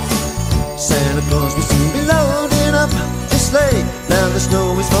Christmas. Santa Claus will soon be loading up his sleigh. Now the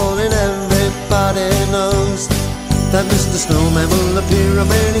snow is falling, everybody knows that Mr. Snowman will appear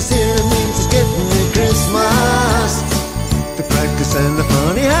when he's here. It means it's getting near Christmas. The crackers and the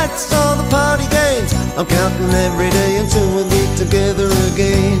funny hats, all the party games. I'm counting every day until we'll be together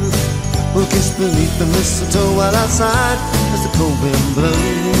again. We'll kiss beneath the mistletoe while outside as the cold wind blows.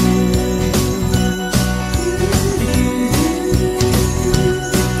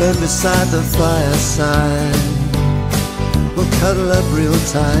 Then beside the fireside, we'll cuddle up real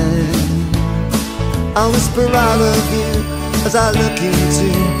tight. I'll whisper I love you as I look into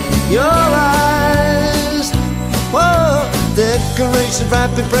your eyes. Whoa, decorations,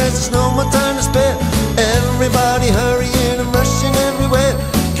 wrapping presents, no more time to spare. Everybody hurrying and rushing everywhere.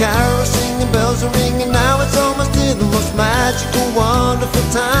 Carols singing, bells are ringing, now it's almost here. The most magical, wonderful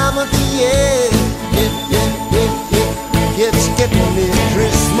time of the year. Yeah, yeah, yeah, yeah, yeah, it's getting near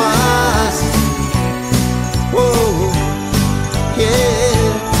Christmas. Whoa,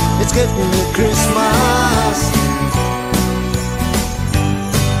 yeah, it's getting near Christmas.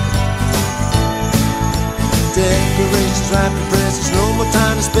 Decorations, wrapping presents, no more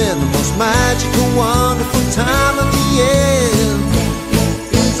time to spend. The most magical, wonderful time of the year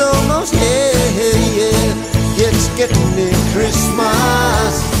is almost here, yeah, yeah, it's getting near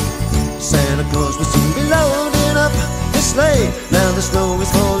Christmas. Santa Claus will soon be loading up his sleigh. Now the snow is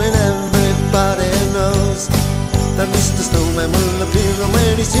falling, everybody knows that Mr. Snowman will appear, and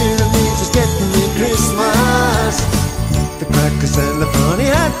when he's here it means it's getting near Christmas. The crackers and the funny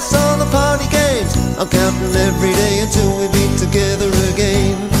hats, all the party games. I'm counting every day until we meet together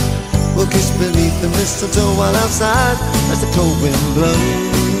again. We'll kiss beneath the mistletoe while outside as the cold wind blows.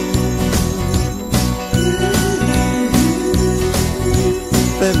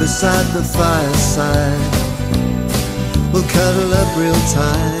 Then beside the fireside, we'll cuddle up real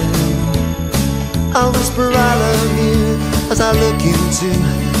tight. I'll whisper I love you as I look into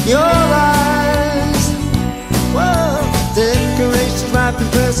your eyes. Whoa, decorations, wrapping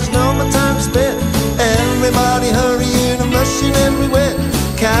presents, no more time to spare. Everybody hurrying and rushing everywhere.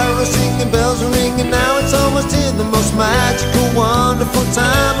 Carols singing, bells are ringing, now it's almost here. The most magical, wonderful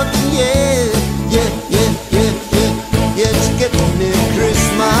time of the year. Yeah, yeah, yeah, yeah, yeah, it's getting near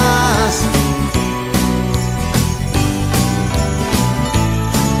Christmas.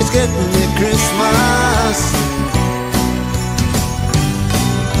 It's getting near Christmas.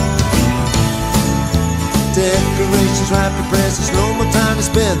 Decorations, wrapping presents, no more time to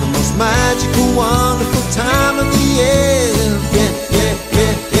spend. The most magical, wonderful time of the year. Yeah, yeah,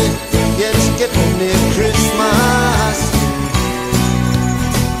 yeah, yeah, yeah, it's getting near Christmas.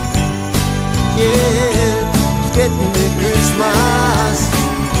 Yeah, it's getting near Christmas.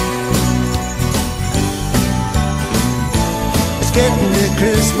 It's getting near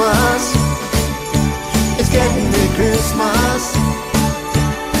Christmas. It's getting near Christmas.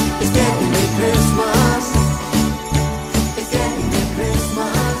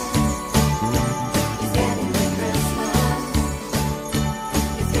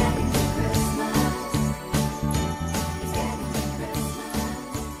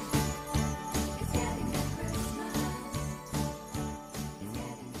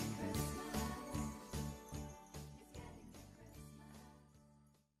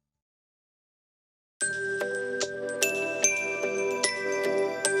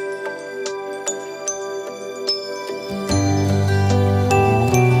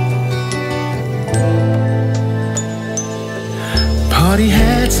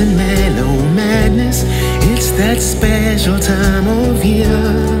 and mellow madness. It's that special time of year.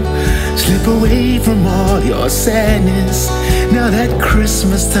 Slip away from all your sadness. Now that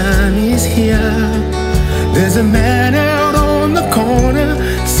Christmas time is here. There's a man out on the corner.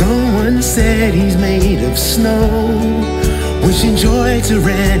 Someone said he's made of snow. Wishing joy to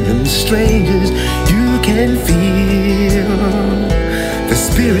random strangers. You can feel the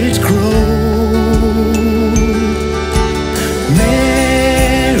spirits grow.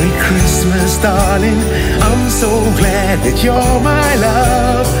 Merry Christmas, darling. I'm so glad that you're my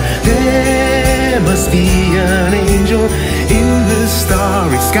love. There must be an angel in the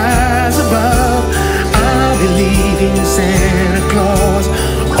starry skies above. I believe in Santa Claus.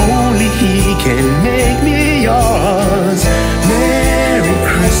 Only he can make me yours. Merry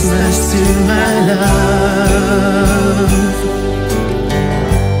Christmas to my love.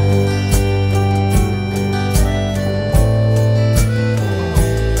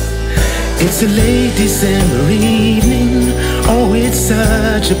 It's a late December evening. Oh, it's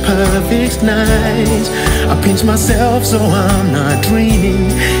such a perfect night. I pinch myself so I'm not dreaming.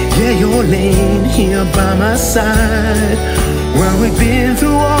 Yeah, you're laying here by my side. Well, we've been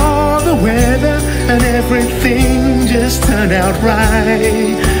through all the weather and everything just turned out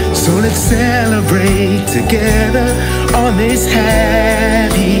right. So let's celebrate together on this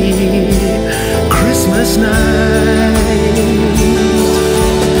happy Christmas night.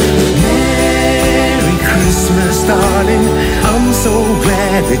 Christmas, darling, I'm so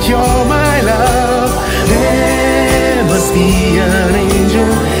glad that you're my love. There must be an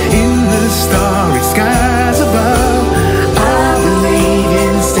angel in the starry skies above. I believe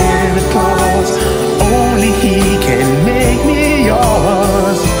in Santa Claus. Only he can make me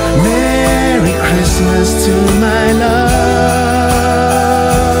yours. Merry Christmas to my love.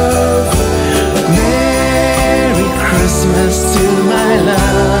 Merry Christmas to my love.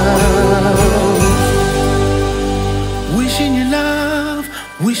 Wishing you love,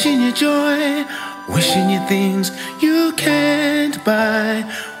 wishing you joy, wishing you things you can't buy.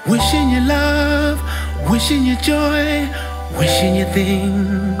 Wishing you love, wishing you joy, wishing you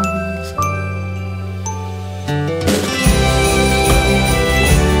things.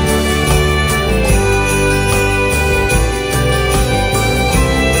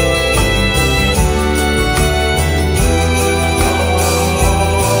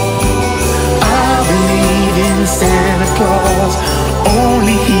 Santa Claus,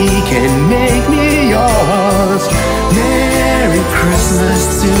 only he can make me yours. Merry Christmas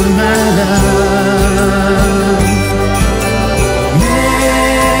to my love.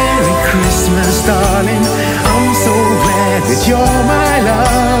 Merry Christmas, darling. I'm so glad that you're my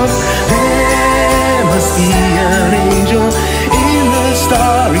love. There must be an angel in the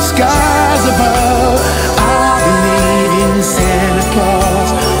starry skies above. I believe in Santa Claus.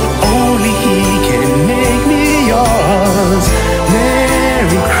 Only he can make me yours.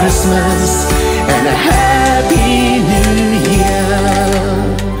 Merry Christmas and a Happy New Year.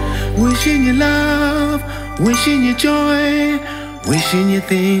 Wishing you love, wishing you joy, wishing you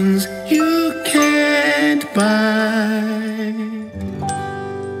things you can't buy.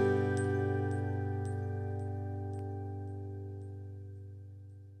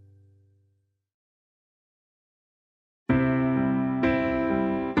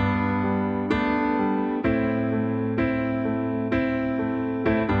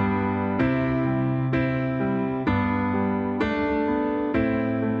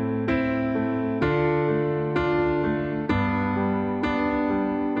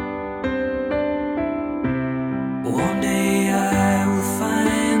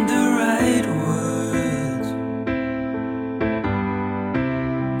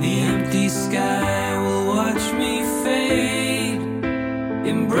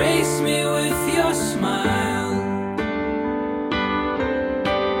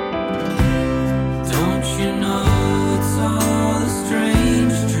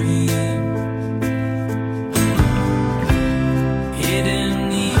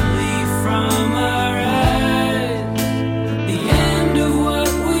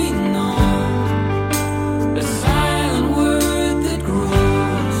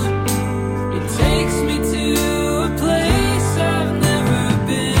 Takes me to a place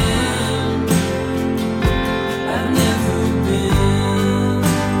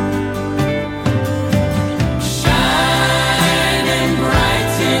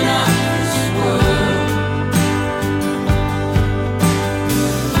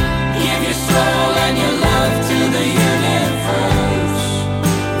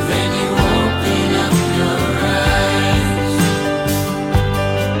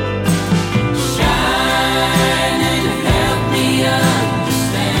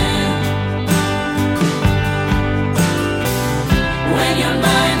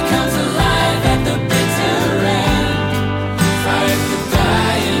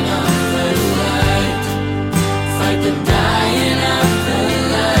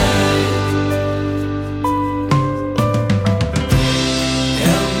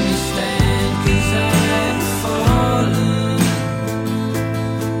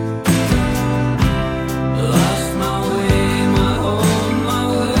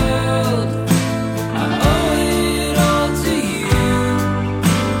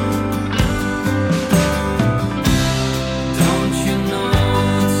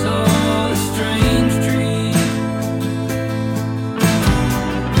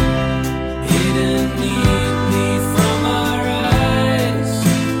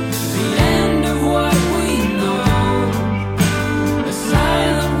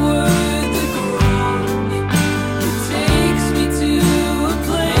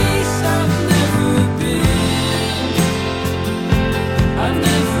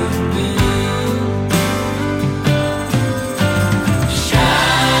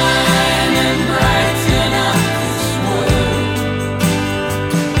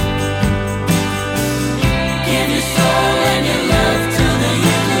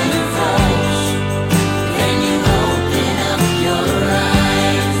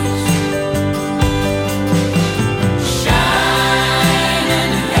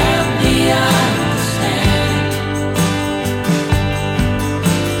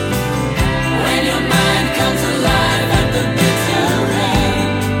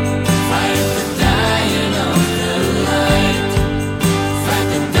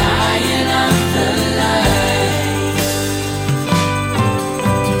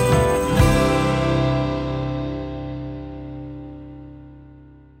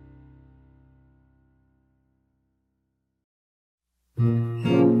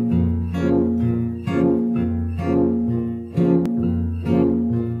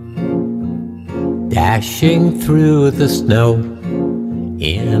dashing through the snow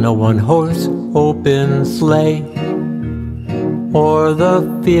in a one-horse open sleigh. O'er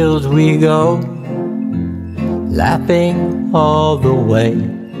the fields we go, laughing all the way.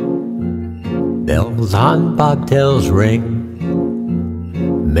 Bells on bobtails ring,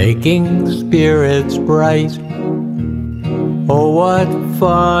 making spirits bright. Oh, what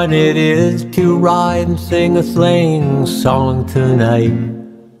fun it is to ride and sing a sleighing song tonight.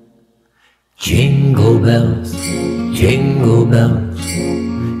 Jingle bells, jingle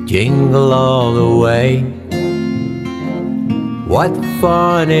all the way. What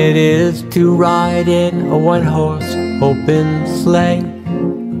fun it is to ride in a one-horse open sleigh.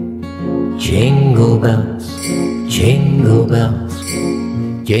 Jingle bells, jingle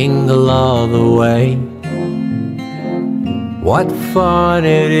all the way. What fun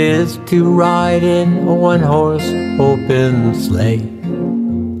it is to ride in a one-horse open sleigh.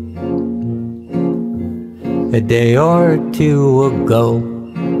 A day or two ago,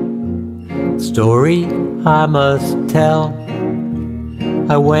 story I must tell.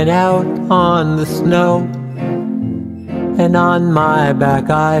 I went out on the snow, and on my back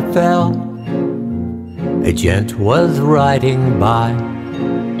I fell. A gent was riding by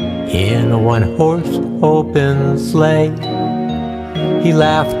in a one-horse open sleigh. He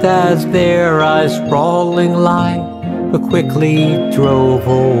laughed as there I sprawling lie, but quickly drove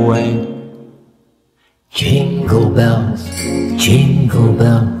away. Jingle bells, jingle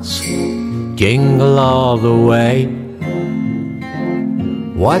all the way.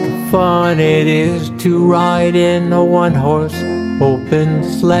 What fun it is to ride in a one-horse open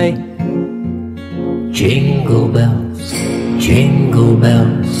sleigh. Jingle bells, jingle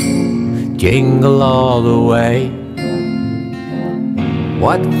all the way.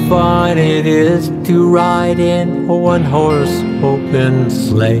 What fun it is to ride in a one-horse open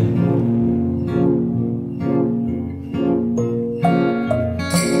sleigh.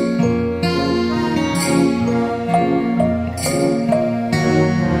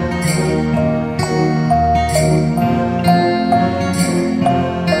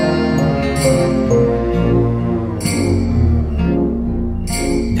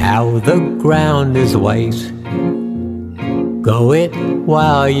 Now the ground is white. Go it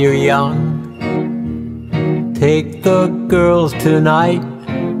while you're young. Take the girls tonight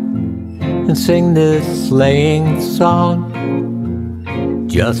and sing this sleighing song.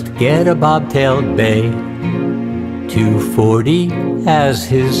 Just get a bobtailed bay, 240 as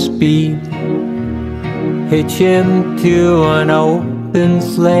his speed. Hitch him to an open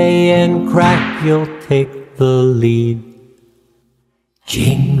sleigh and crack, you'll take the lead.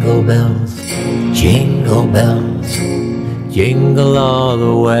 Jingle bells, jingle all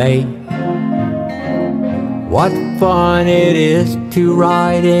the way. What fun it is to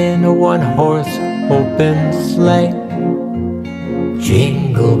ride in a one-horse open sleigh.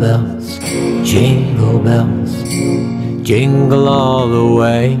 Jingle bells, jingle all the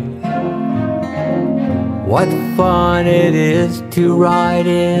way. What fun it is to ride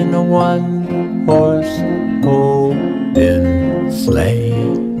in a one-horse open sleigh.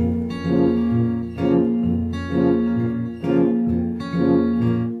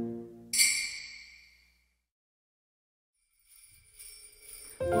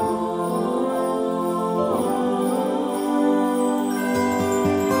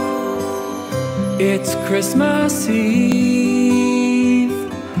 It's Christmas Eve.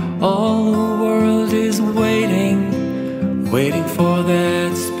 All the world is waiting for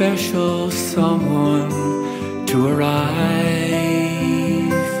that special someone to arrive.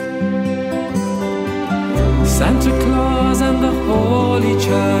 Santa Claus and the Holy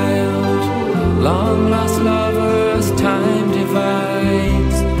Child, long lost lovers, time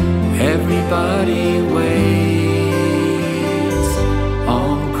divides. Everybody waits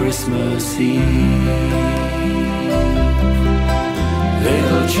on Christmas Eve.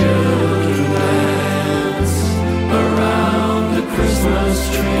 Little children dance around the Christmas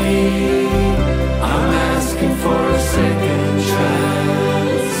tree. I'm asking for a second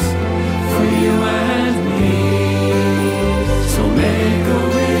chance for you and me. So make a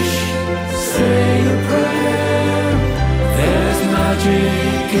wish, say a prayer. There's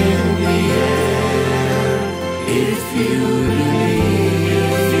magic in the air if you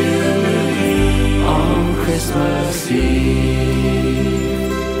believe on Christmas Eve.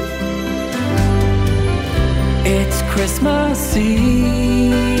 It's Christmas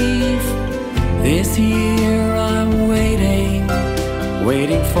Eve. This year I'm waiting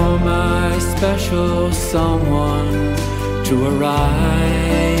for my special someone to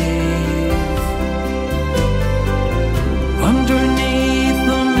arrive. Underneath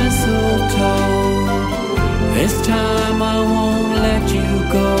the mistletoe, This time I won't let you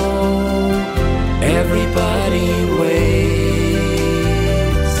go. Everybody waits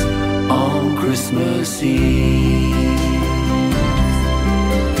on Christmas Eve.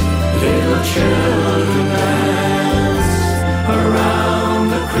 Little children dance around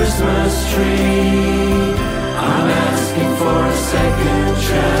the Christmas tree. I'm asking for a second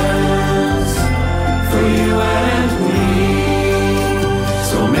chance for you and me.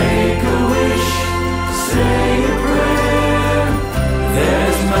 So make a wish, say a prayer.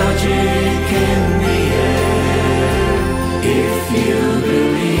 There's magic in the air if you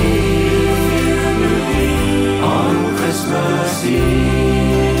believe on Christmas Eve.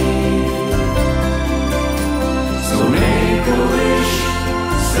 So make a wish,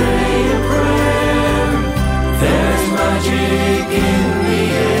 say a prayer. There's magic in the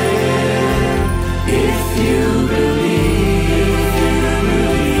air if you believe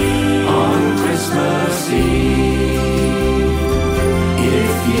on Christmas Eve.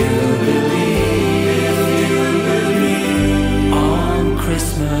 If you believe on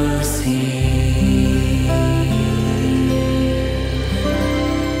Christmas Eve.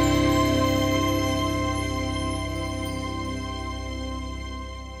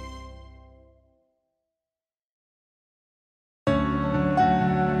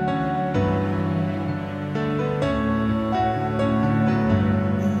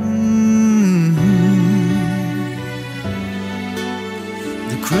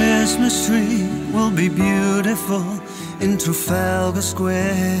 Christmas tree will be beautiful in Trafalgar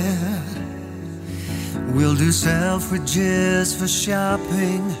Square. We'll do Selfridges for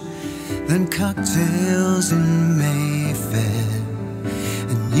shopping, then cocktails in Mayfair.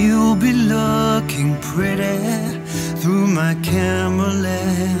 And you'll be looking pretty through my camera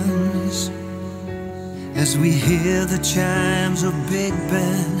lens as we hear the chimes of Big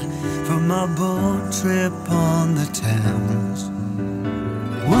Ben from our boat trip on the Thames.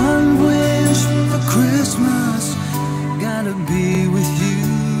 One wish for Christmas, gotta be with you.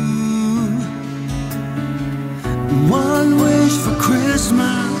 One wish for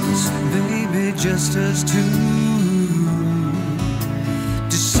Christmas, baby, just us two.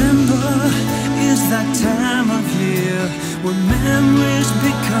 December is that time of year when memories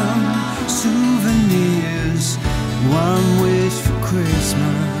become souvenirs. One wish for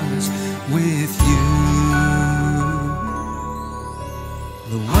Christmas with you.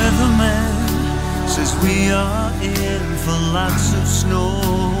 The weatherman says we are in for lots of snow.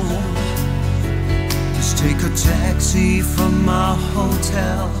 Just take a taxi from our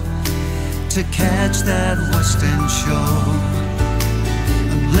hotel to catch that West End show.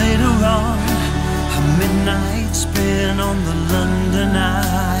 And later on, a midnight spin on the London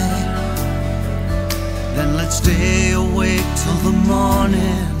Eye. Then let's stay awake till the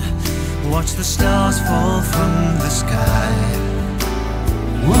morning, watch the stars fall from the sky.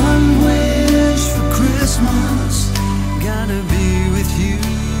 One wish for Christmas, gotta be with you.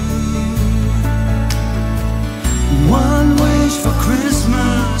 One wish for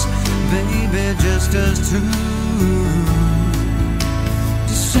Christmas, baby, just us two.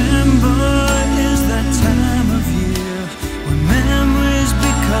 December is that time of year when memories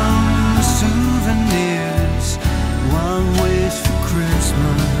become souvenirs. One wish for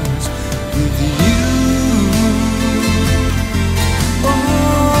Christmas with you.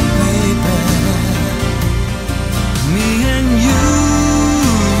 Oh, baby, me and you.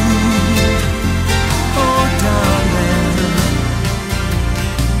 Oh, darling,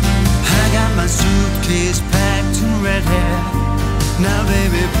 I got my suitcase packed and ready. Now,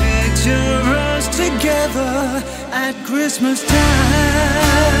 baby, picture us together at Christmas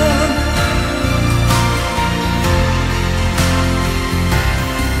time.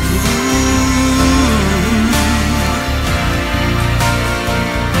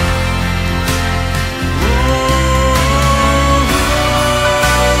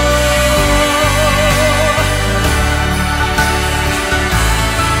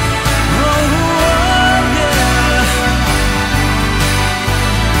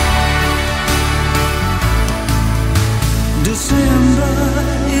 December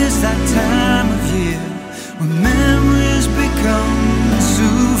is that time of year when memories become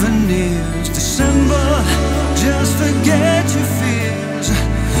souvenirs. December, just forget your fears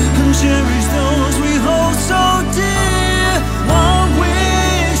and cherish those we hold so dear. One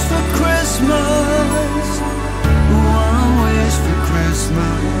wish for Christmas, one wish for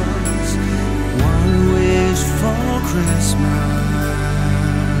Christmas, one wish for Christmas.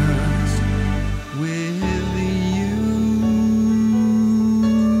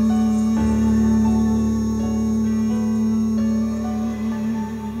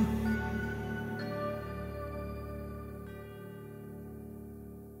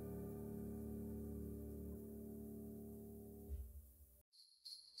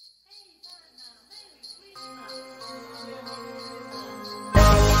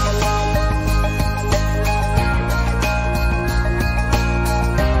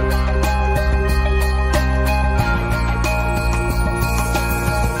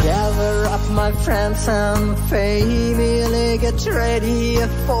 friends and family get ready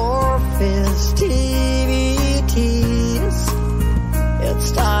for festivities.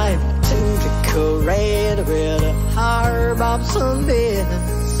 It's time to decorate with arbors and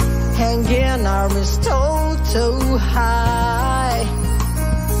beers, hanging our mistletoe high.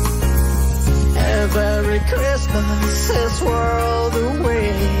 Every Christmas is world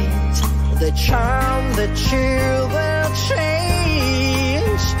await. The charm, the chill will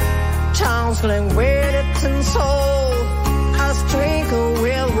change. Towns gleam with it and soul, as twinkle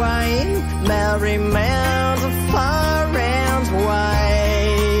will rain. Merry men of far and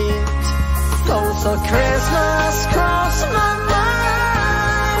wide. Thoughts of Christmas cross my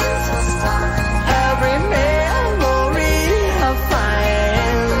mind. Every memory I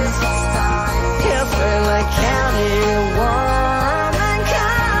find. It's really candy warm and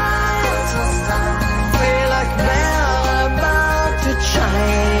kind. Feel like bell about to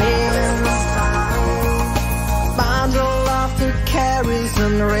chime. Bundle laughter carries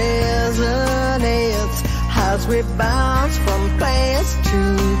and resonates as we bounce from place to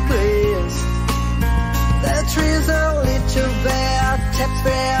place. The trees are lit to their tips,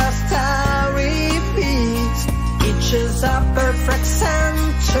 their starry peaks. Each is a perfect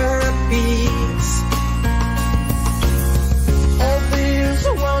centerpiece. All these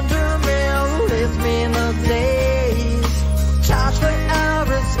wonderment leaves me in a daze. Touch my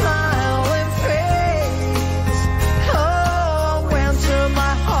every smiling face. Oh, went to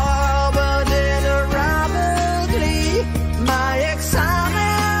my heart, but in a rapidly my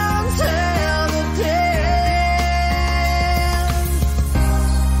excitement till the day.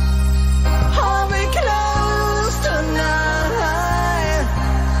 Hold me close tonight.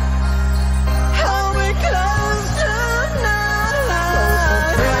 Hold me close tonight.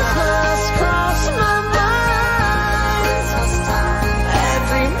 Christmas cross my mind.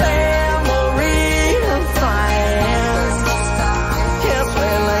 Every memory I find. It's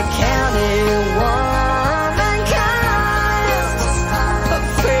really candy warm and kind. I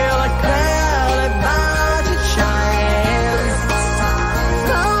feel like bell about to chime.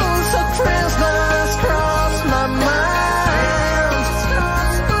 Those of Christmas cross my mind.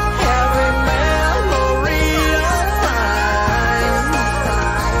 Every memory I find.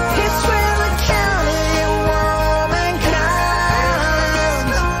 It's really candy warm and kind.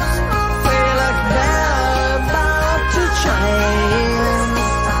 Feel like bell about to chime.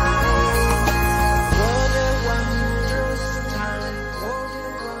 What a wondrous time. What a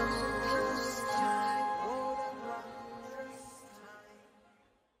wondrous time. What a wondrous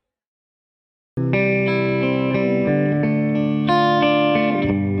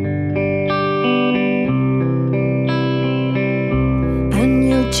A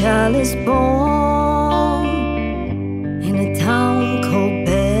new child is born in a town called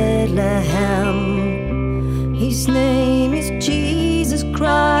Bethlehem. His name is Jesus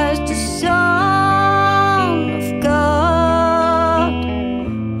Christ, the Son of God.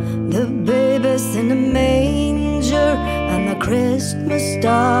 The baby's in the manger, and the Christmas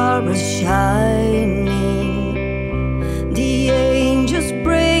star is shining. The angels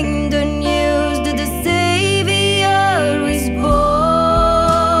bring the news that the Savior is born.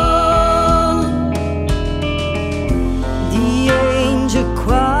 The angel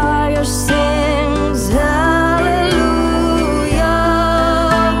choir sings hallelujah.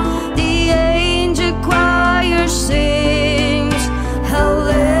 The angel choir sings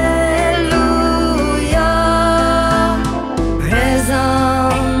hallelujah.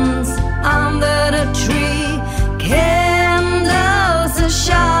 Presents under the tree, candles are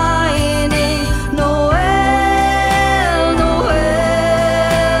shining. Noel,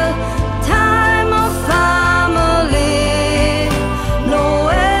 Noel, time of family.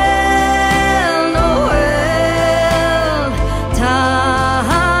 Noel, Noel,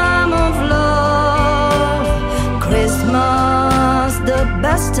 time of love. Christmas, the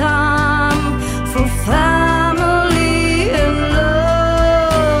best time for family and love.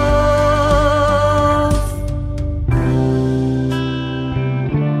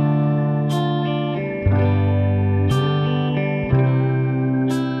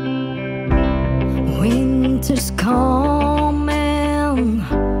 Winter's coming,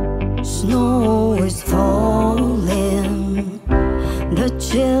 snow is falling. The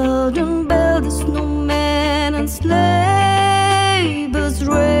children build a snowman and sleigh bells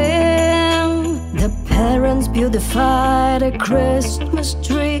ring. The parents beautify the Christmas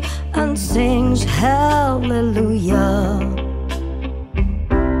tree and sings hallelujah.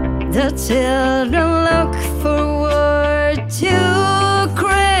 The children look forward to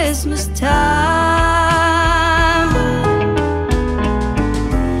Christmas time.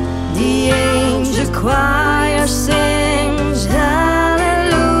 The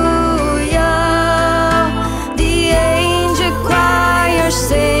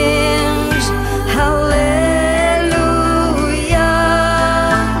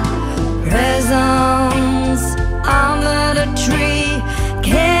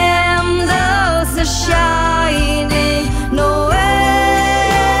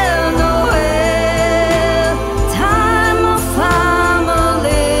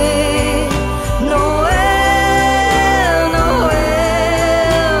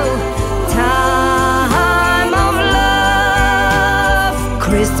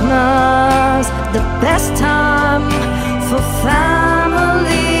Christmas, the best time for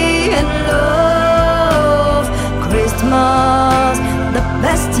family and love. Christmas, the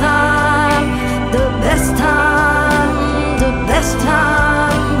best time, the best time, the best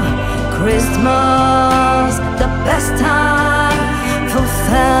time. Christmas, the best time for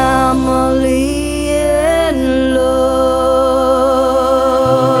family and love.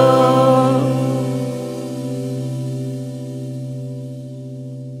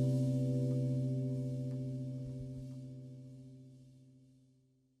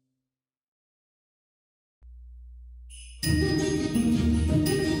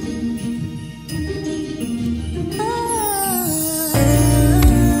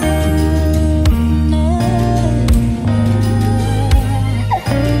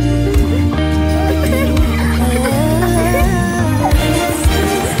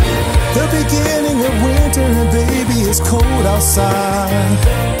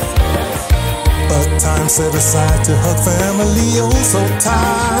 A time set aside to hug family, oh so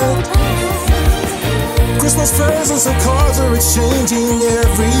tight. Christmas presents and cards are exchanging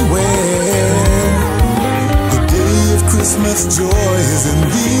everywhere. The day of Christmas joy is in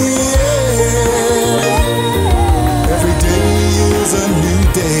the air. Every day is a new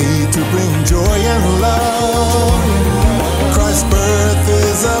day to bring joy and love. Christ's birth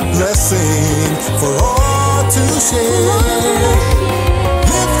is a blessing for all to share.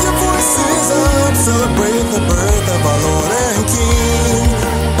 Celebrate the birth of our Lord and King.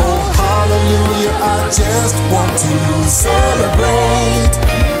 Oh, hallelujah, I just want to celebrate.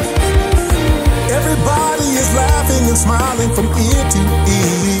 Everybody is laughing and smiling from ear to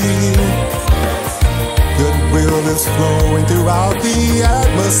ear. Goodwill is flowing throughout the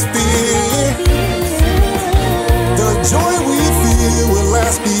atmosphere. The joy we feel will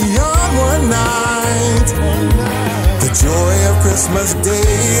last beyond one night. The joy of Christmas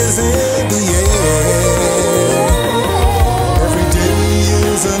Day is in the air. Every day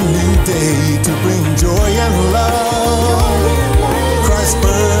is a new day to bring joy and love. Christ's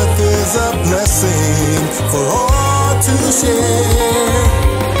birth is a blessing for all to share.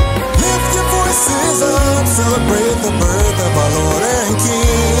 Lift your voices up, celebrate the birth of our Lord and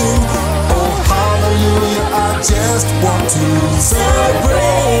King. Oh, hallelujah, I just want to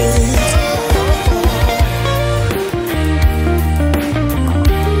celebrate.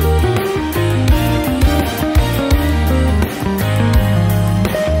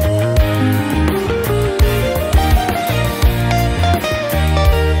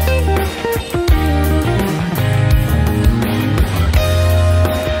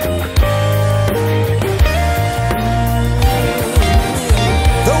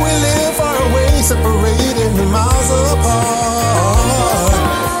 Separated miles apart,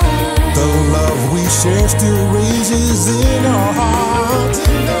 the love we share still rages in our hearts.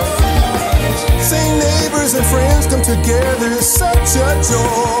 Same neighbors and friends come together, such a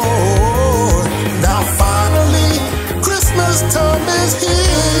joy. Now finally, Christmas time is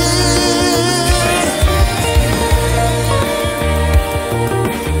here.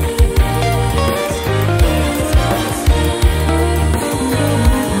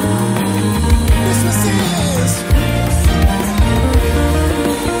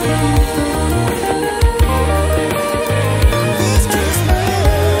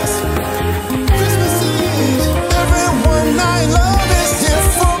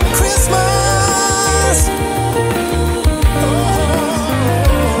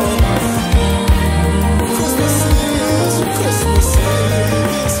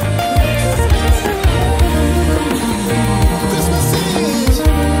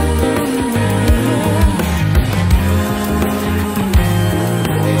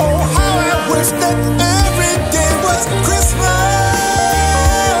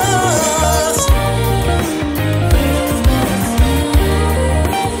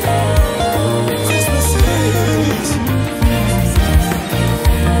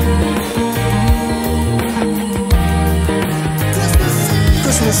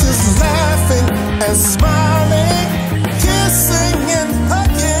 and smiling, kissing and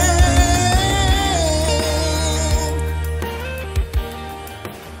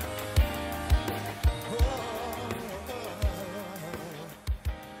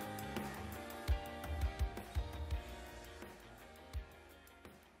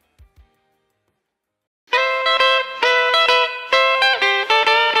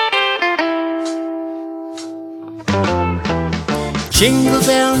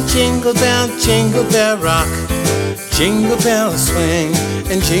Jingle bell rock, jingle bell swing,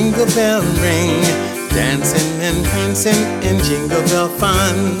 and jingle bell ring, dancing and prancing in jingle bell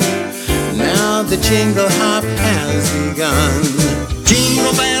fun. Now the jingle hop has begun.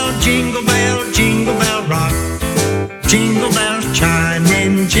 Jingle bell, jingle bell rock. Jingle bells chime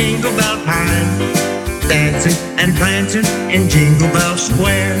in Jingle Bell Time. Dancing and prancing in Jingle Bell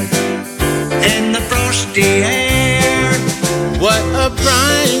Square. In the frosty air. What a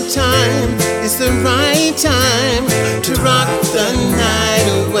bright time, it's the right time to rock the night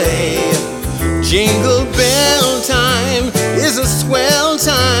away. Jingle bell time is a swell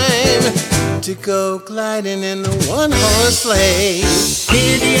time to go gliding in a one-horse sleigh.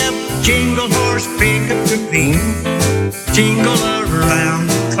 Giddy up, jingle horse, pick up your theme. Jingle around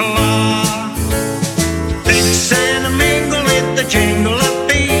the clock. Mix and a mingle with the jingle up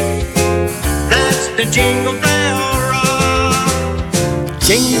beat. That's the Jingle Bell Rock.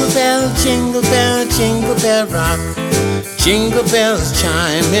 Jingle bell, jingle bell, jingle bell rock. Jingle bells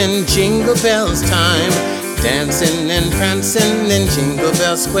chime in Jingle Bells time. Dancing and prancing in Jingle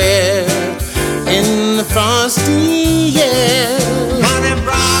Bell Square. In the frosty air. What a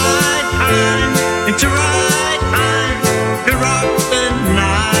bright time, it's a right time to rock the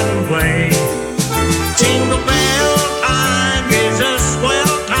night away. Jingle bell time is a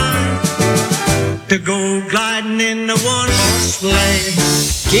swell time to go gliding in the one-horse sleigh.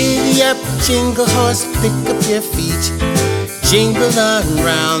 Giddy up, jingle horse, pick up your feet. Jingle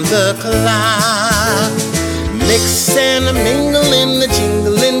around the clock. Mix and a mingle in the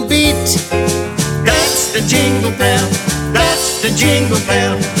jingling beat. That's the Jingle Bell, that's the Jingle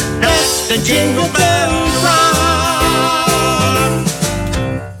Bell, that's the Jingle Bell Rock.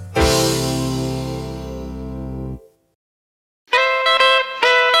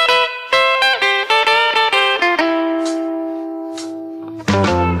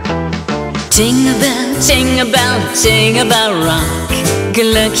 Jingle bell, jingle bell, jingle bell rock.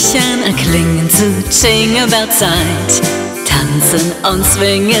 Glöckchen erklingen zu Jingle Bell Zeit. Tanzen und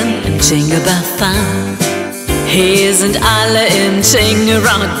swingen im Jingle Bell Fun. Hier sind alle im Jingle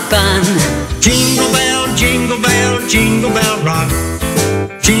Rock Band. Jingle bell, jingle bell, jingle bell rock.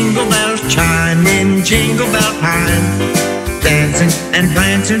 Jingle bells chime in Jingle Bell Time. Dancing and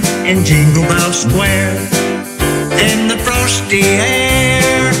prancing in Jingle Bell Square. In the frosty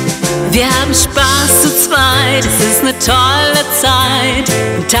air. Wir haben Spaß zu zweit, es ist eine tolle Zeit.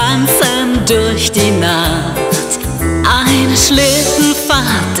 Und tanzen durch die Nacht. Eine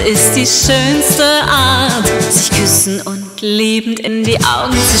Schlittenfahrt ist die schönste Art, sich küssen und liebend in die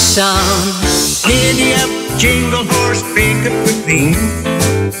Augen zu schauen. Giddy up, jingle horse, pick up the theme.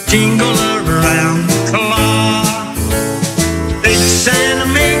 Jingle around the clock. Mix and a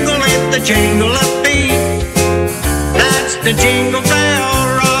mingle with the jingle up beat. That's the Jingle Bell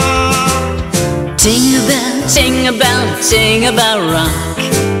Rock. Jingle bell, jingle bell, jingle bell rock.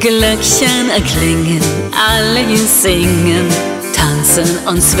 Glöckchen erklingen, alle hier singen, tanzen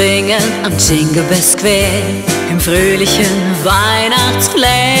und swingen am Jingle Bell Square im fröhlichen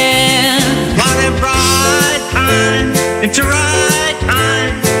Weihnachtsflair. What a bright time, it's a right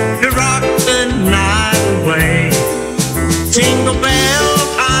time to rock the night away. Jingle bell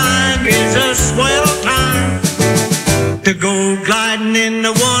time is a swell time to go gliding in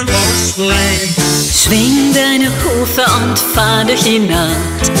the one-horse sleigh. Schwing deine Hufe und fahr durch die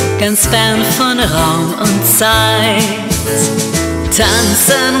Nacht, ganz fern von Raum und Zeit.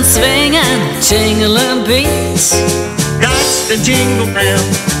 Tanzen und swingen, jingle a beat. That's the Jingle Bell,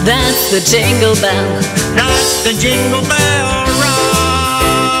 that's the Jingle Bell, that's the Jingle Bell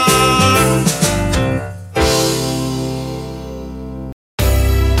Rock.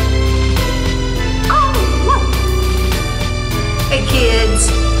 Hey kids,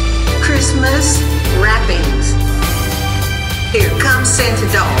 Christmas wrappings. Here comes Santa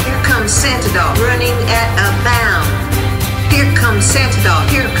Doll, here comes Santa Doll, running at a bound. Here comes Santa Doll,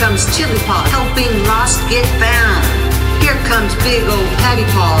 here comes Chili Paw, helping Lost get found. Here comes big old Patty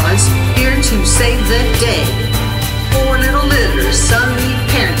Paws, here to save the day. 4 little litters, some need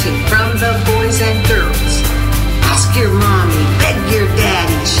parenting from the boys and girls. Ask your mommy, beg your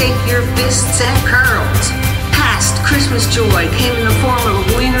daddy, shake your fists and curls. Past Christmas joy came in the form of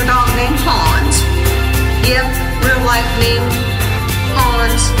a wiener dog named Hans. Yep, real life named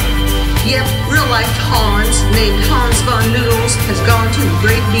Hans. Yep, real life Hans, named Hans von Noodles, has gone to the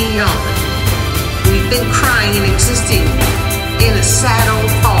great beyond. We've been crying and existing in a sad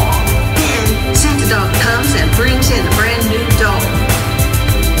old fall. Then Santa Dog comes and brings in a brand new dog.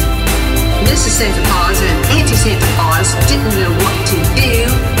 Mrs. Santa Paws and Auntie Santa Paws didn't know what to do.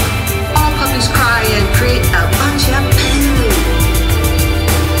 All puppies cry and create a bunch of poo.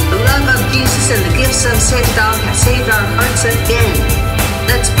 The love of Jesus and the gifts of Santa Dog have saved our hearts again.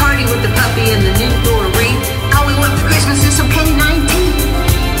 Let's party with the puppy and the new door wreath. All we want for Christmas is some K-19.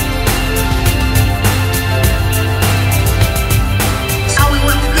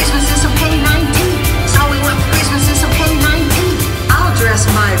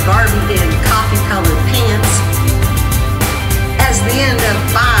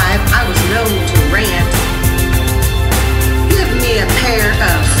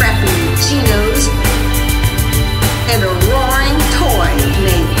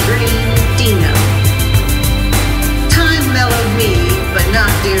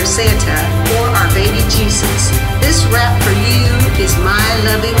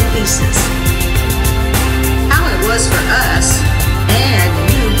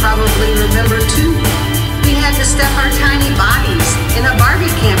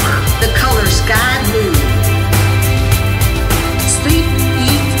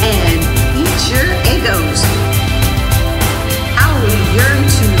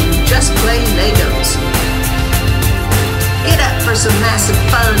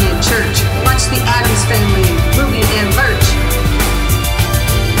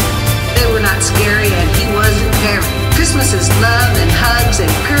 Christmas is love and hugs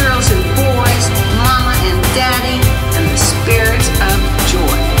and girls and boys, mama and daddy, and the spirits of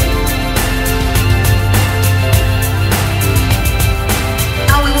joy.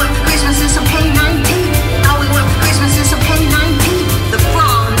 All we want for Christmas is some K-19. All we want for Christmas is some K-19. The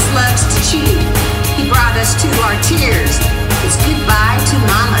Franz loves to cheat. He brought us to our tears. It's goodbye to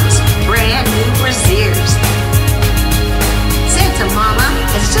mamas, brand new brassieres. Santa mama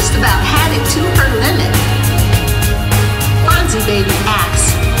has just about had it to her limit. Fonzie baby acts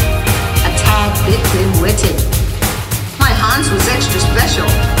a tad bit dim-witted. My Hans was extra special.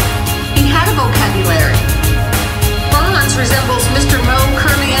 He had a vocabulary. Franz resembles Mr. Moe,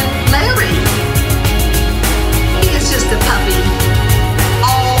 Curly, and Larry. He is just a puppy,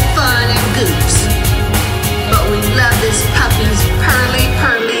 all fun and goofs. But we love this puppy's pearly,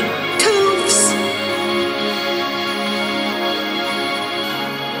 pearly toofs.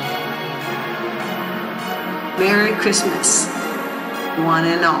 Merry Christmas, one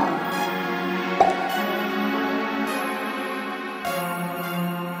and all.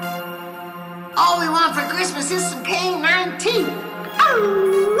 All we want for Christmas is some K-19.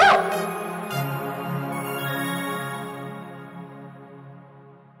 Oh,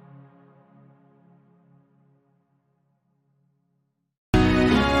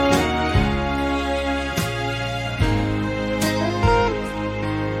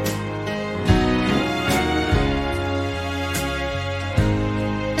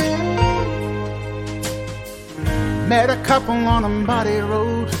 Met a couple on a muddy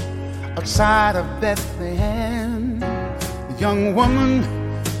road outside of Bethlehem. The young woman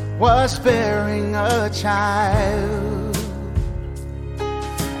was bearing a child.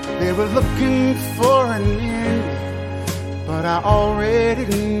 They were looking for an inn, but I already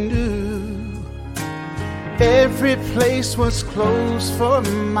knew every place was closed for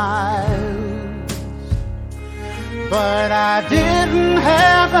miles. But I didn't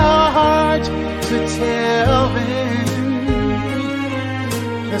have a heart to tell them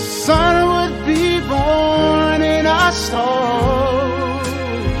the son would be born in a stall.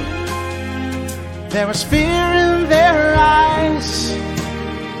 There was fear in their eyes.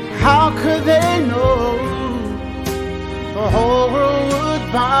 How could they know the whole world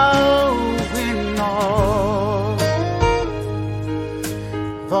would bow in awe?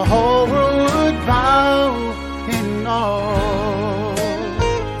 The whole world would bow in awe.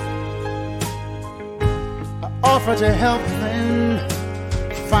 I offered to help them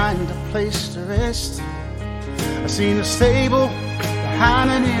find a place to rest. I seen a stable behind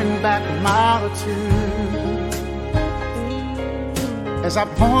an inn back a mile or two. As I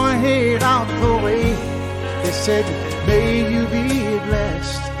pointed out the way, they said, may you be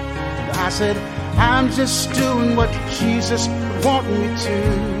blessed. And I said, I'm just doing what Jesus would want me to.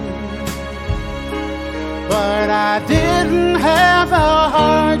 But I didn't have a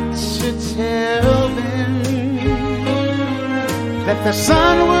heart to tell them that the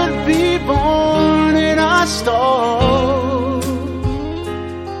son would be born in a stall.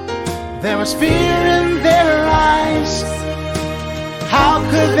 There was fear in their eyes. How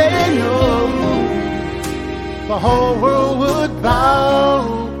could they know the whole world would bow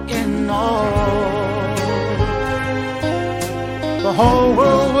in awe? The whole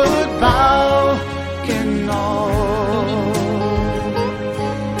world would bow in awe.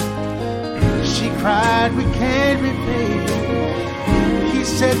 She cried, we can't repay you. He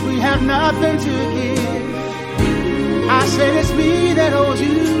said, we have nothing to give. I said, it's me that owes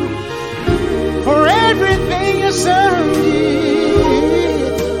you for everything your son did.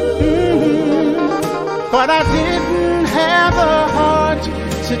 But I didn't have a heart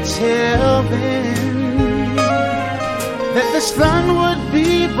to tell them that the son would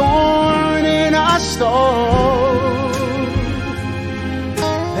be born in a stall.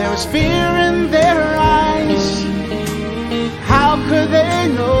 There was fear in their eyes. How could they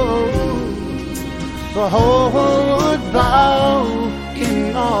know the whole world would bow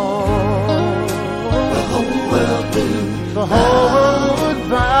in awe? The whole world would, the whole world would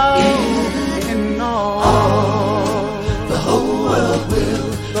bow in awe. The whole world will,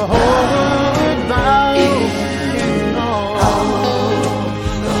 the whole world would bow in awe.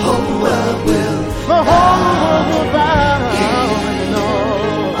 The whole world will, the whole world will bow in awe.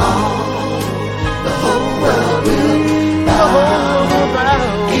 The whole world will, the whole world will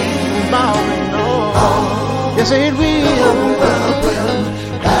bow in awe. Yes, it will.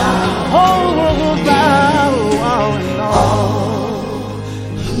 The whole world will bow in awe.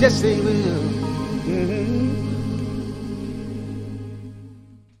 Yes, they will.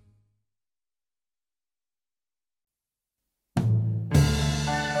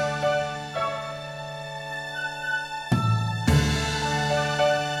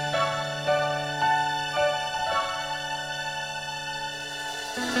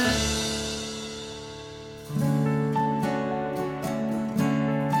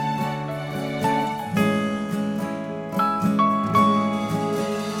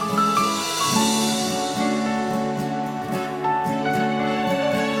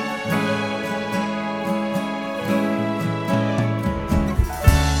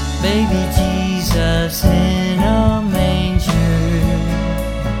 baby Jesus in a manger,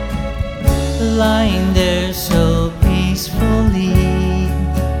 lying there so peacefully.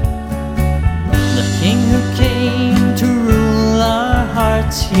 The King who came to rule our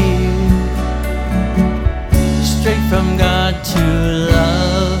hearts here, straight from God to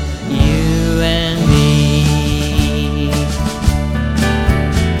love you and me.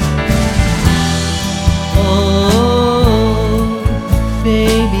 Oh,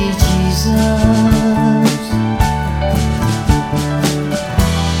 baby Jesus,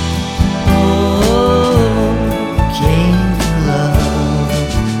 oh, came to love.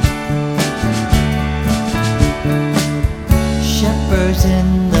 Shepherds in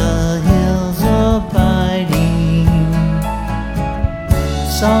the hills abiding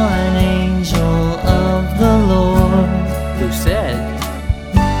saw an angel of the Lord, who said,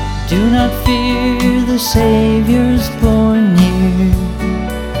 do not fear, the Savior's born near.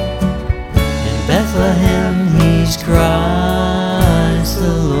 In Bethlehem he's Christ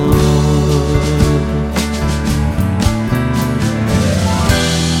the Lord.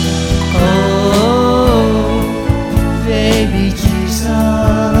 Oh, baby Jesus,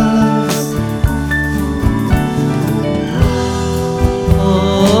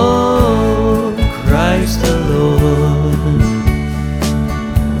 oh, Christ the Lord.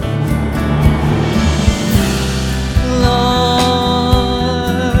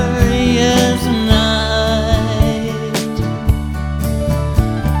 Glorious night,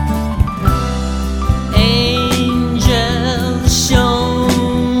 angels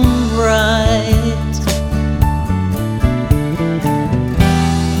shone bright.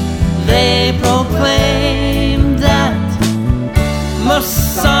 They proclaimed that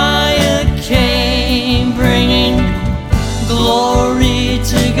Messiah came, bringing glory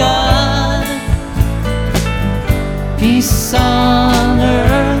to God, peace on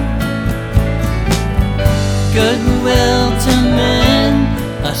earth, goodwill to men,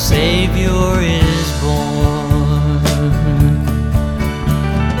 a Savior is born.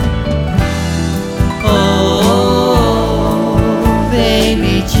 Oh,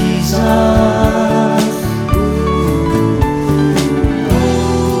 baby Jesus,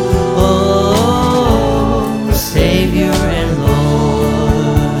 oh, Savior and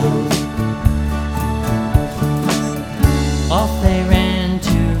Lord. Off they ran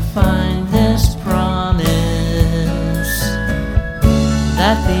to find this promise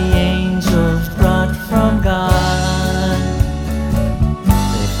that the angels brought from God.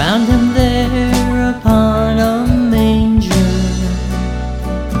 They found him there upon a manger,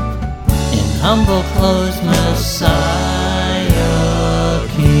 in humble clothes Messiah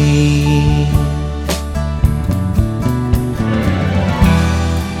King.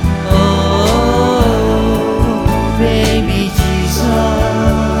 Oh, baby Jesus,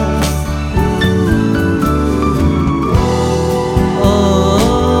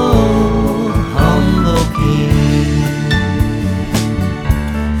 oh, humble King.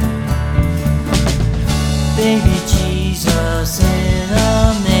 Baby Jesus in a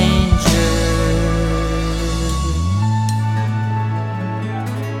manger.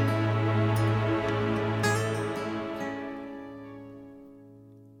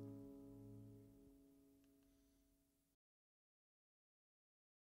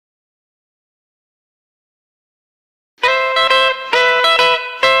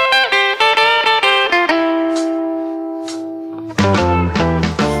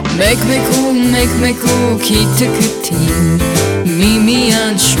 Մեկ քիթքթի Միմի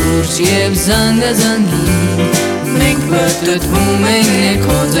անշուրջ և զանգազանգի Մենք բրտտվում ենք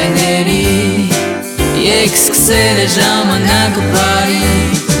ներքոձայների Եկ սկսել է ժամանակը բարի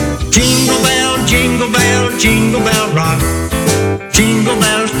Jingle bell, jingle bell rock Jingle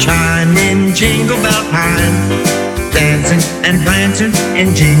bells chiming, jingle bell time Dancing and prancing in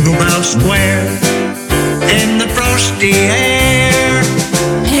Jingle Bell Square In the frosty air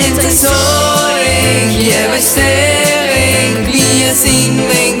Hենց այսօր ենք և այստեղ ենք Միասին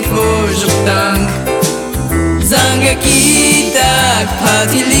մենք որ ժպտանք Զանգակի տակ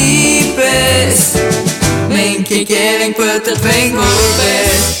փաթիլի պես Մենք եկել ենք պտտվենք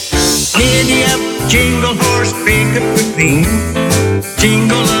որպես Giddy up, jingle horse, pick up the theme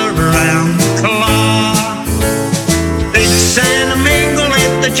Jingle around the clock Mix and a mingle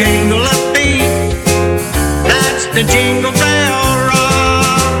at the jingle up beat That's the Jingle Bell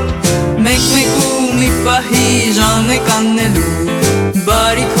Պահի ժամեք աննելու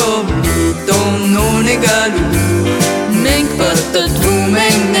Բարիքով լի տոնոն է գալու Մենք պտտվում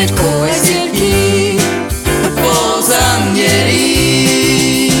ենք ներքո այս երկի Հպոզ անգերի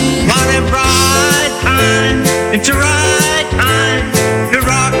What a bright time, it's a right time To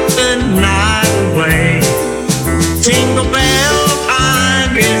rock the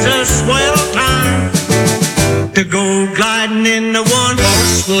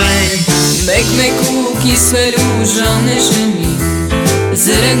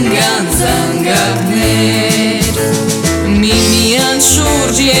Rângan zangagnet Mimian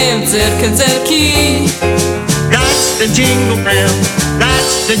shurjiem zerki That's the jingle bell,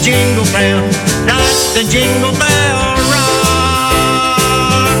 that's the jingle bell, that's the jingle bell rock.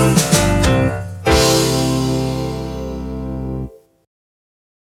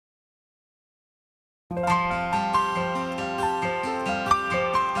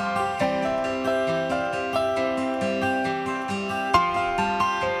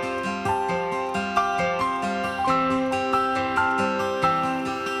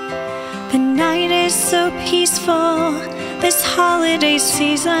 The night is so peaceful this holiday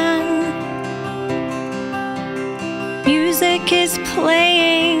season. Music is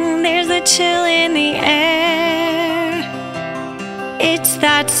playing, there's a chill in the air. It's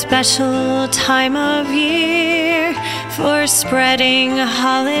that special time of year for spreading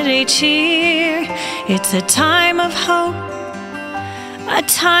holiday cheer. It's a time of hope, a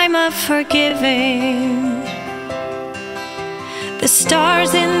time of forgiving. The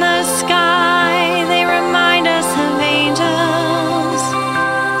stars in the sky, they remind us of angels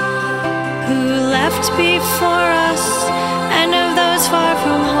who left before us and of those far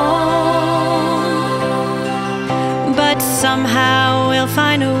from home. But somehow we'll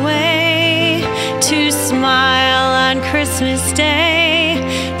find a way to smile on Christmas Day.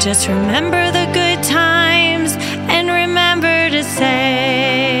 Just remember the good times and remember to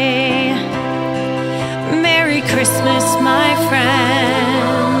say Merry Christmas, my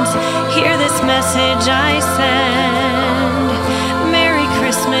friends. Hear this message I send. Merry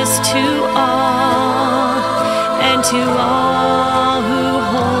Christmas to all, and to all who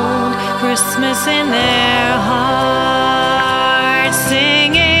hold Christmas in their hearts,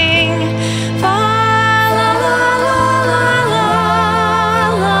 singing fa la la la la la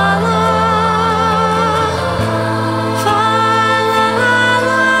la la, fa la la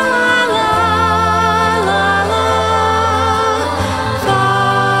la la la la, fa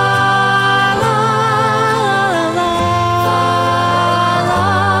la la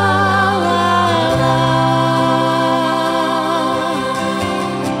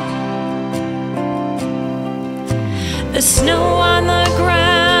The snow on the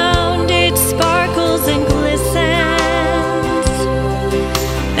ground, it sparkles and glistens.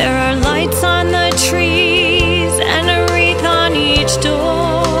 There are lights on the trees and a wreath on each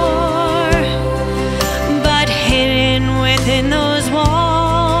door. But hidden within those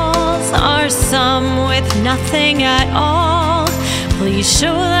walls are some with nothing at all. Please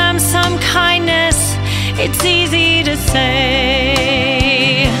show them some kindness, it's easy to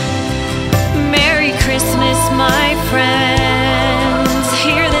say. Merry Christmas, my friends.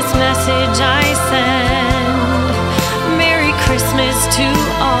 Hear this message I send. Merry Christmas to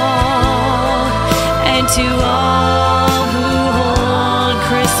all, and to all who hold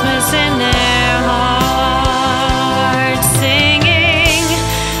Christmas in their hearts, singing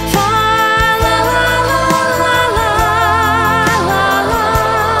fa la la la la la la la,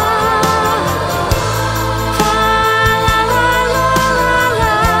 fa la la la la la, fa la la la la,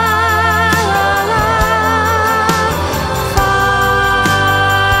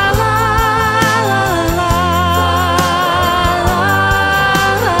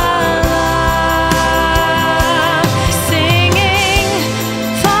 singing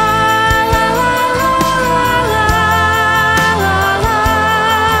fa la la la la la la,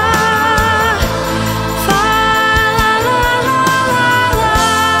 fa la la la la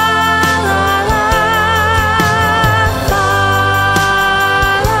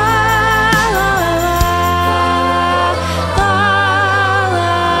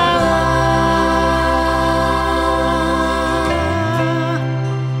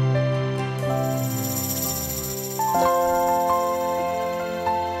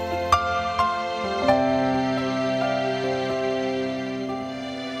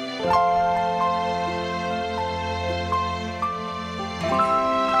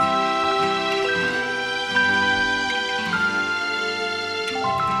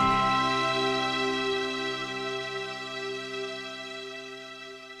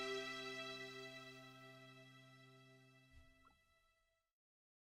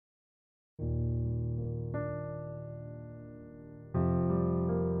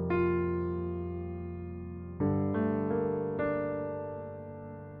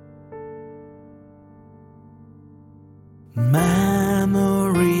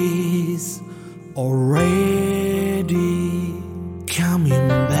Memories already coming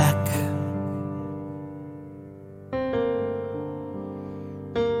back.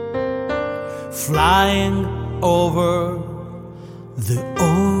 Flying over the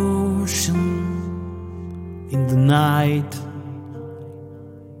ocean in the night.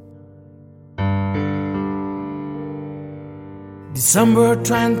 December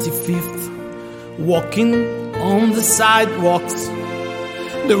 25th, walking on the sidewalks.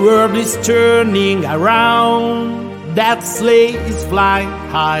 The world is turning around, that sleigh is flying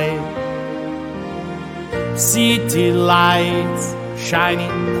high. City lights shining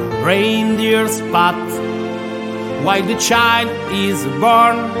a reindeer spot, while the child is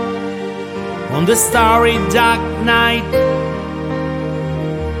born on the starry dark night.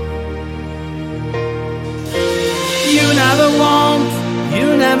 You never want,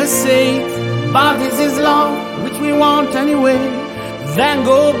 you never say it, but this is love which we want anyway. Then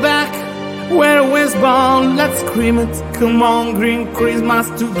go back where I was born, let's scream it, come on, green Christmas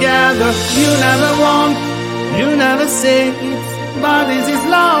together. You never want, you never say it, but this is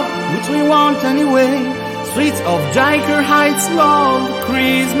love which we want anyway. Streets of Jiker Heights, love,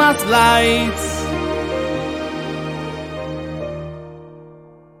 Christmas lights.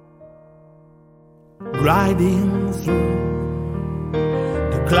 Gliding through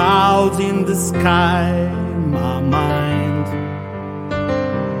the clouds in the sky, my mind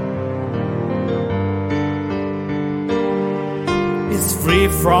is free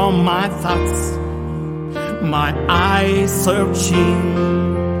from my thoughts, my eyes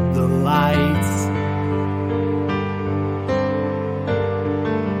searching the lights.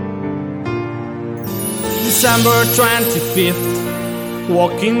 December 25th,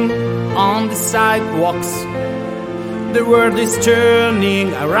 walking on the sidewalks. The world is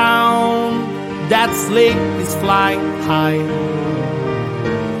turning around, that sleigh is flying high.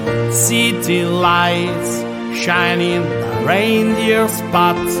 City lights shining a reindeer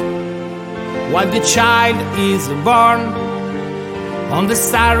spot, while the child is born on the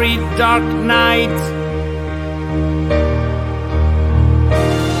starry dark night.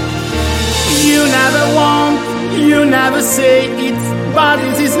 You never want, you never say it, but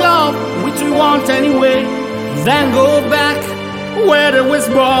it is love which we want anyway. Then go back where I was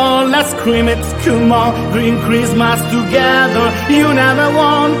born, let's scream it, come on, green Christmas together. You never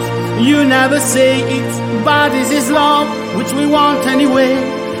want, you never say it, but this is love which we want anyway.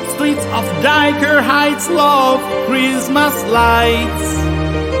 Streets of Jiker Heights, love, Christmas lights.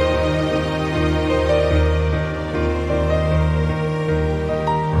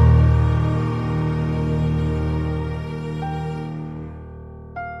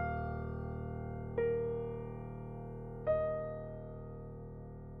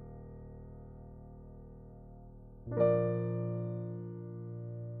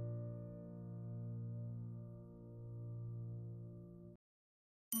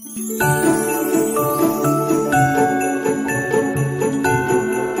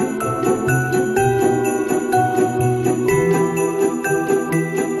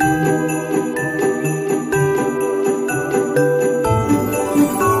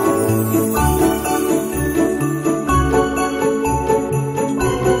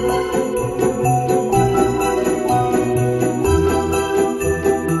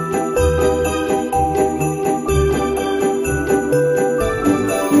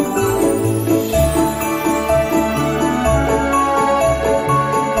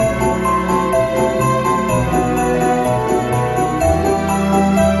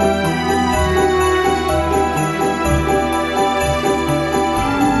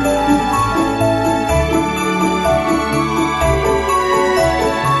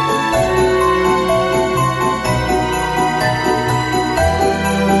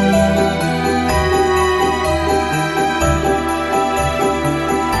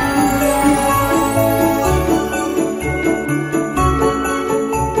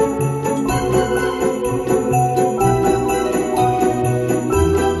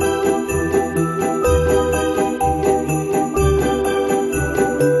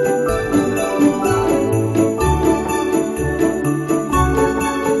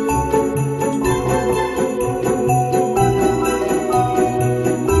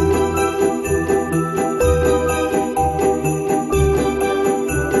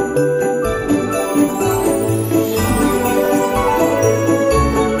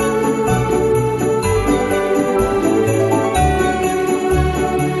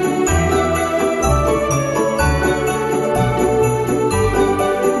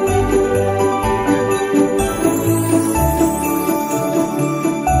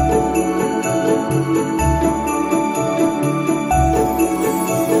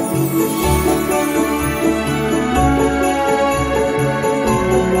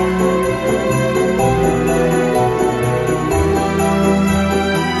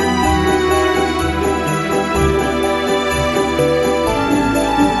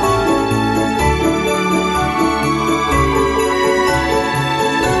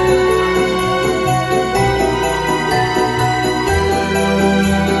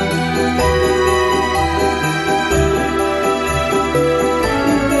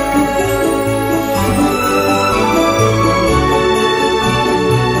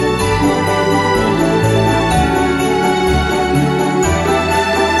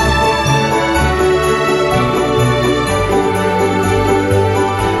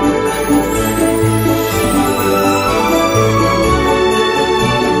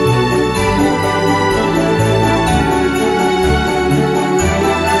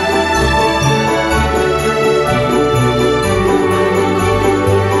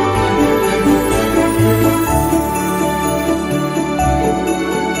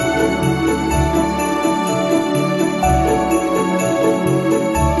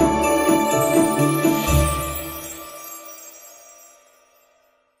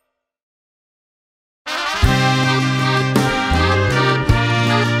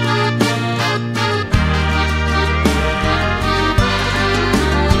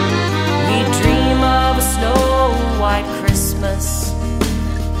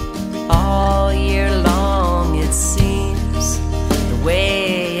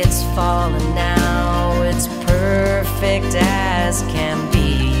 fall, and now it's perfect as can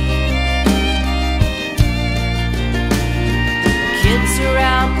be. Kids are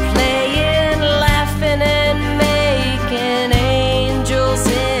out playing, laughing and making angels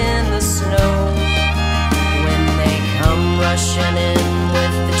in the snow. When they come rushing in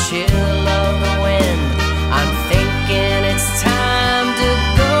with the chill of the wind, I'm thinking it's time to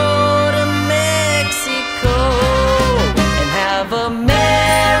go to Mexico and have a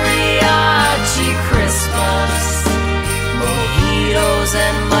mariachi Christmas, mojitos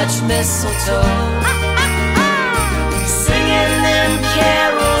and much mistletoe, singing them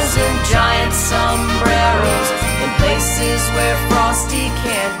carols in giant sombreros in places where Frosty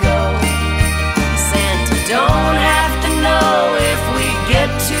can't go. Santa don't have to know if we get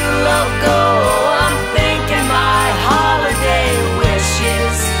too low go. I'm thinking my holiday wish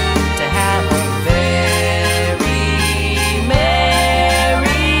is to have a very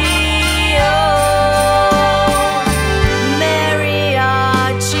merry, oh,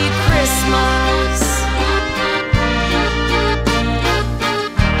 mariachi Christmas.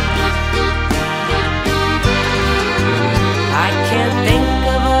 I can't think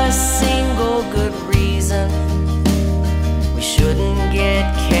of a single good reason we shouldn't get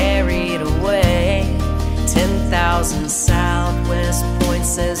carried away. 10,000 Southwest Point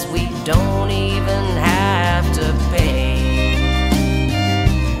says we don't even have to pay.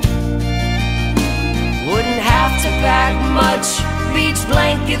 Wouldn't have to pack much, beach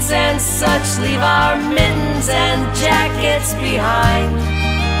blankets and such, leave our mittens and jackets behind.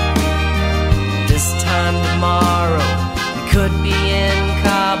 This time tomorrow we could be in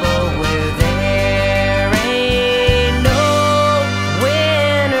Cabo where there ain't no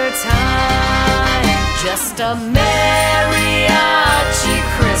winter time. Just a mariachi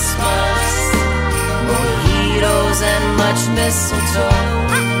Christmas, mojitos and much mistletoe,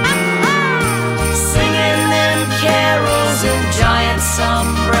 singing them carols in giant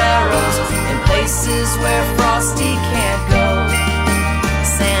sombreros in places where Frosty can't go.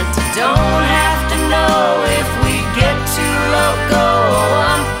 Santa don't have to know if we get too low go.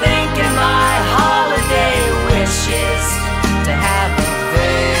 I'm thinking my holiday wish is to have a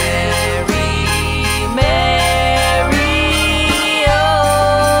very merry, oh,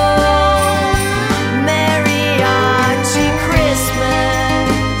 mariachi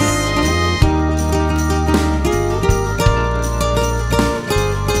Christmas.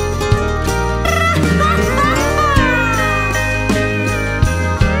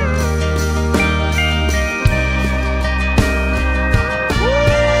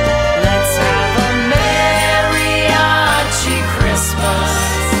 Let's have a mariachi Christmas,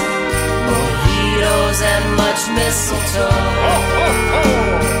 mojitos and much mistletoe,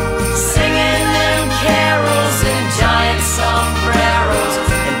 singing them carols in giant sombreros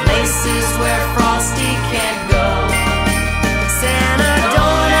in places where Frosty can't go. Santa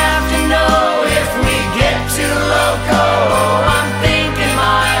don't have to know if we get too loco. I'm thinking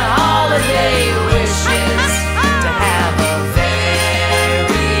my holiday wish is to have a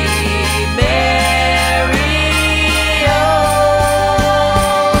very merry, oh,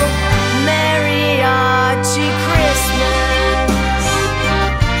 mariachi Christmas.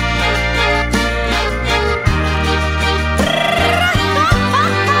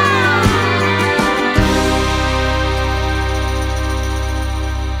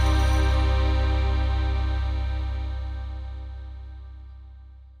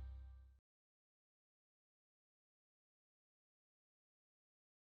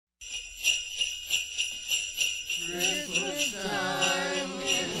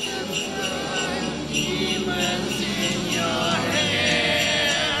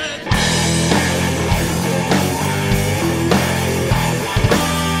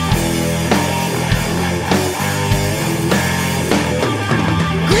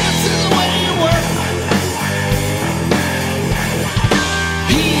 Gramps is the way you work.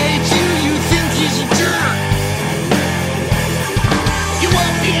 He hates you, you think he's a jerk. You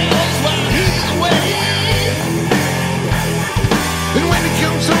won't be else while he's away. And when he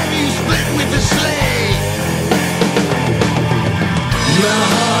comes home, you split with the sleigh. My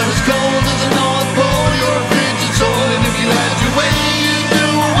heart is cold as the North Pole. You're a frigid soul, and if you had your way, you'd do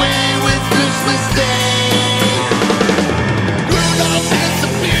away with Christmas Day. Rudolph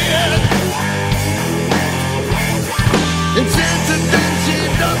disappeared, and Santa then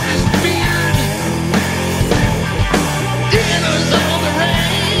shaved off his beard. Dinner's on the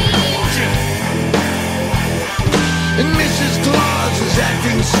range, and Mrs. Claus is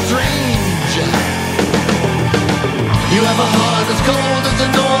acting strange. You have a heart as cold as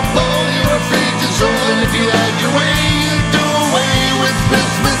the North Pole. You're afraid to soul, and if you had your way, you'd do away with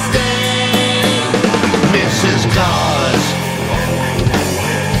Christmas Day.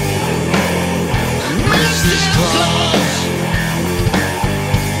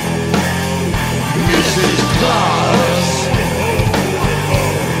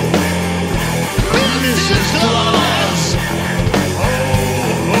 Claus.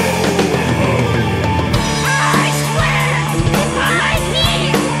 I swear, I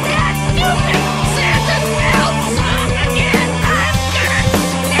need that stupid Santa's belt song again. I'm gonna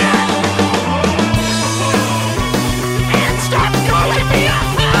snap and stop calling me a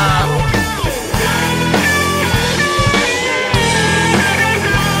punk.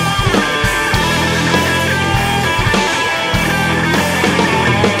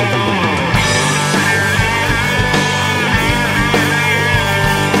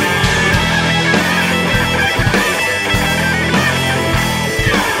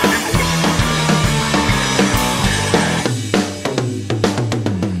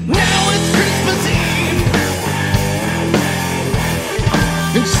 Now it's Christmas Eve,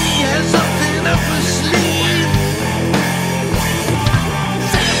 and she has something up her sleeve.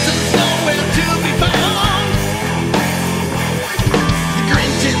 Santa's nowhere to be found. The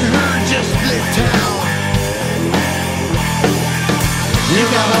Grinch and her just split town. You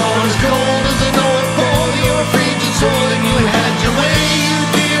got all as cold as a North Pole. You're afraid you sold and you had your way. You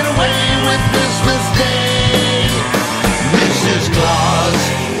did away with Christmas Day. Mrs. Claus.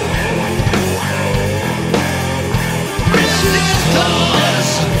 Mrs. Claus.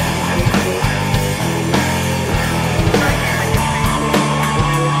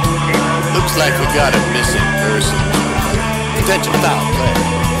 Looks like we got a missing person. Potential foul play.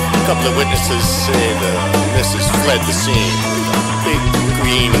 A couple of witnesses say the missus fled the scene with a big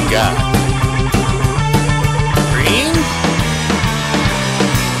green guy.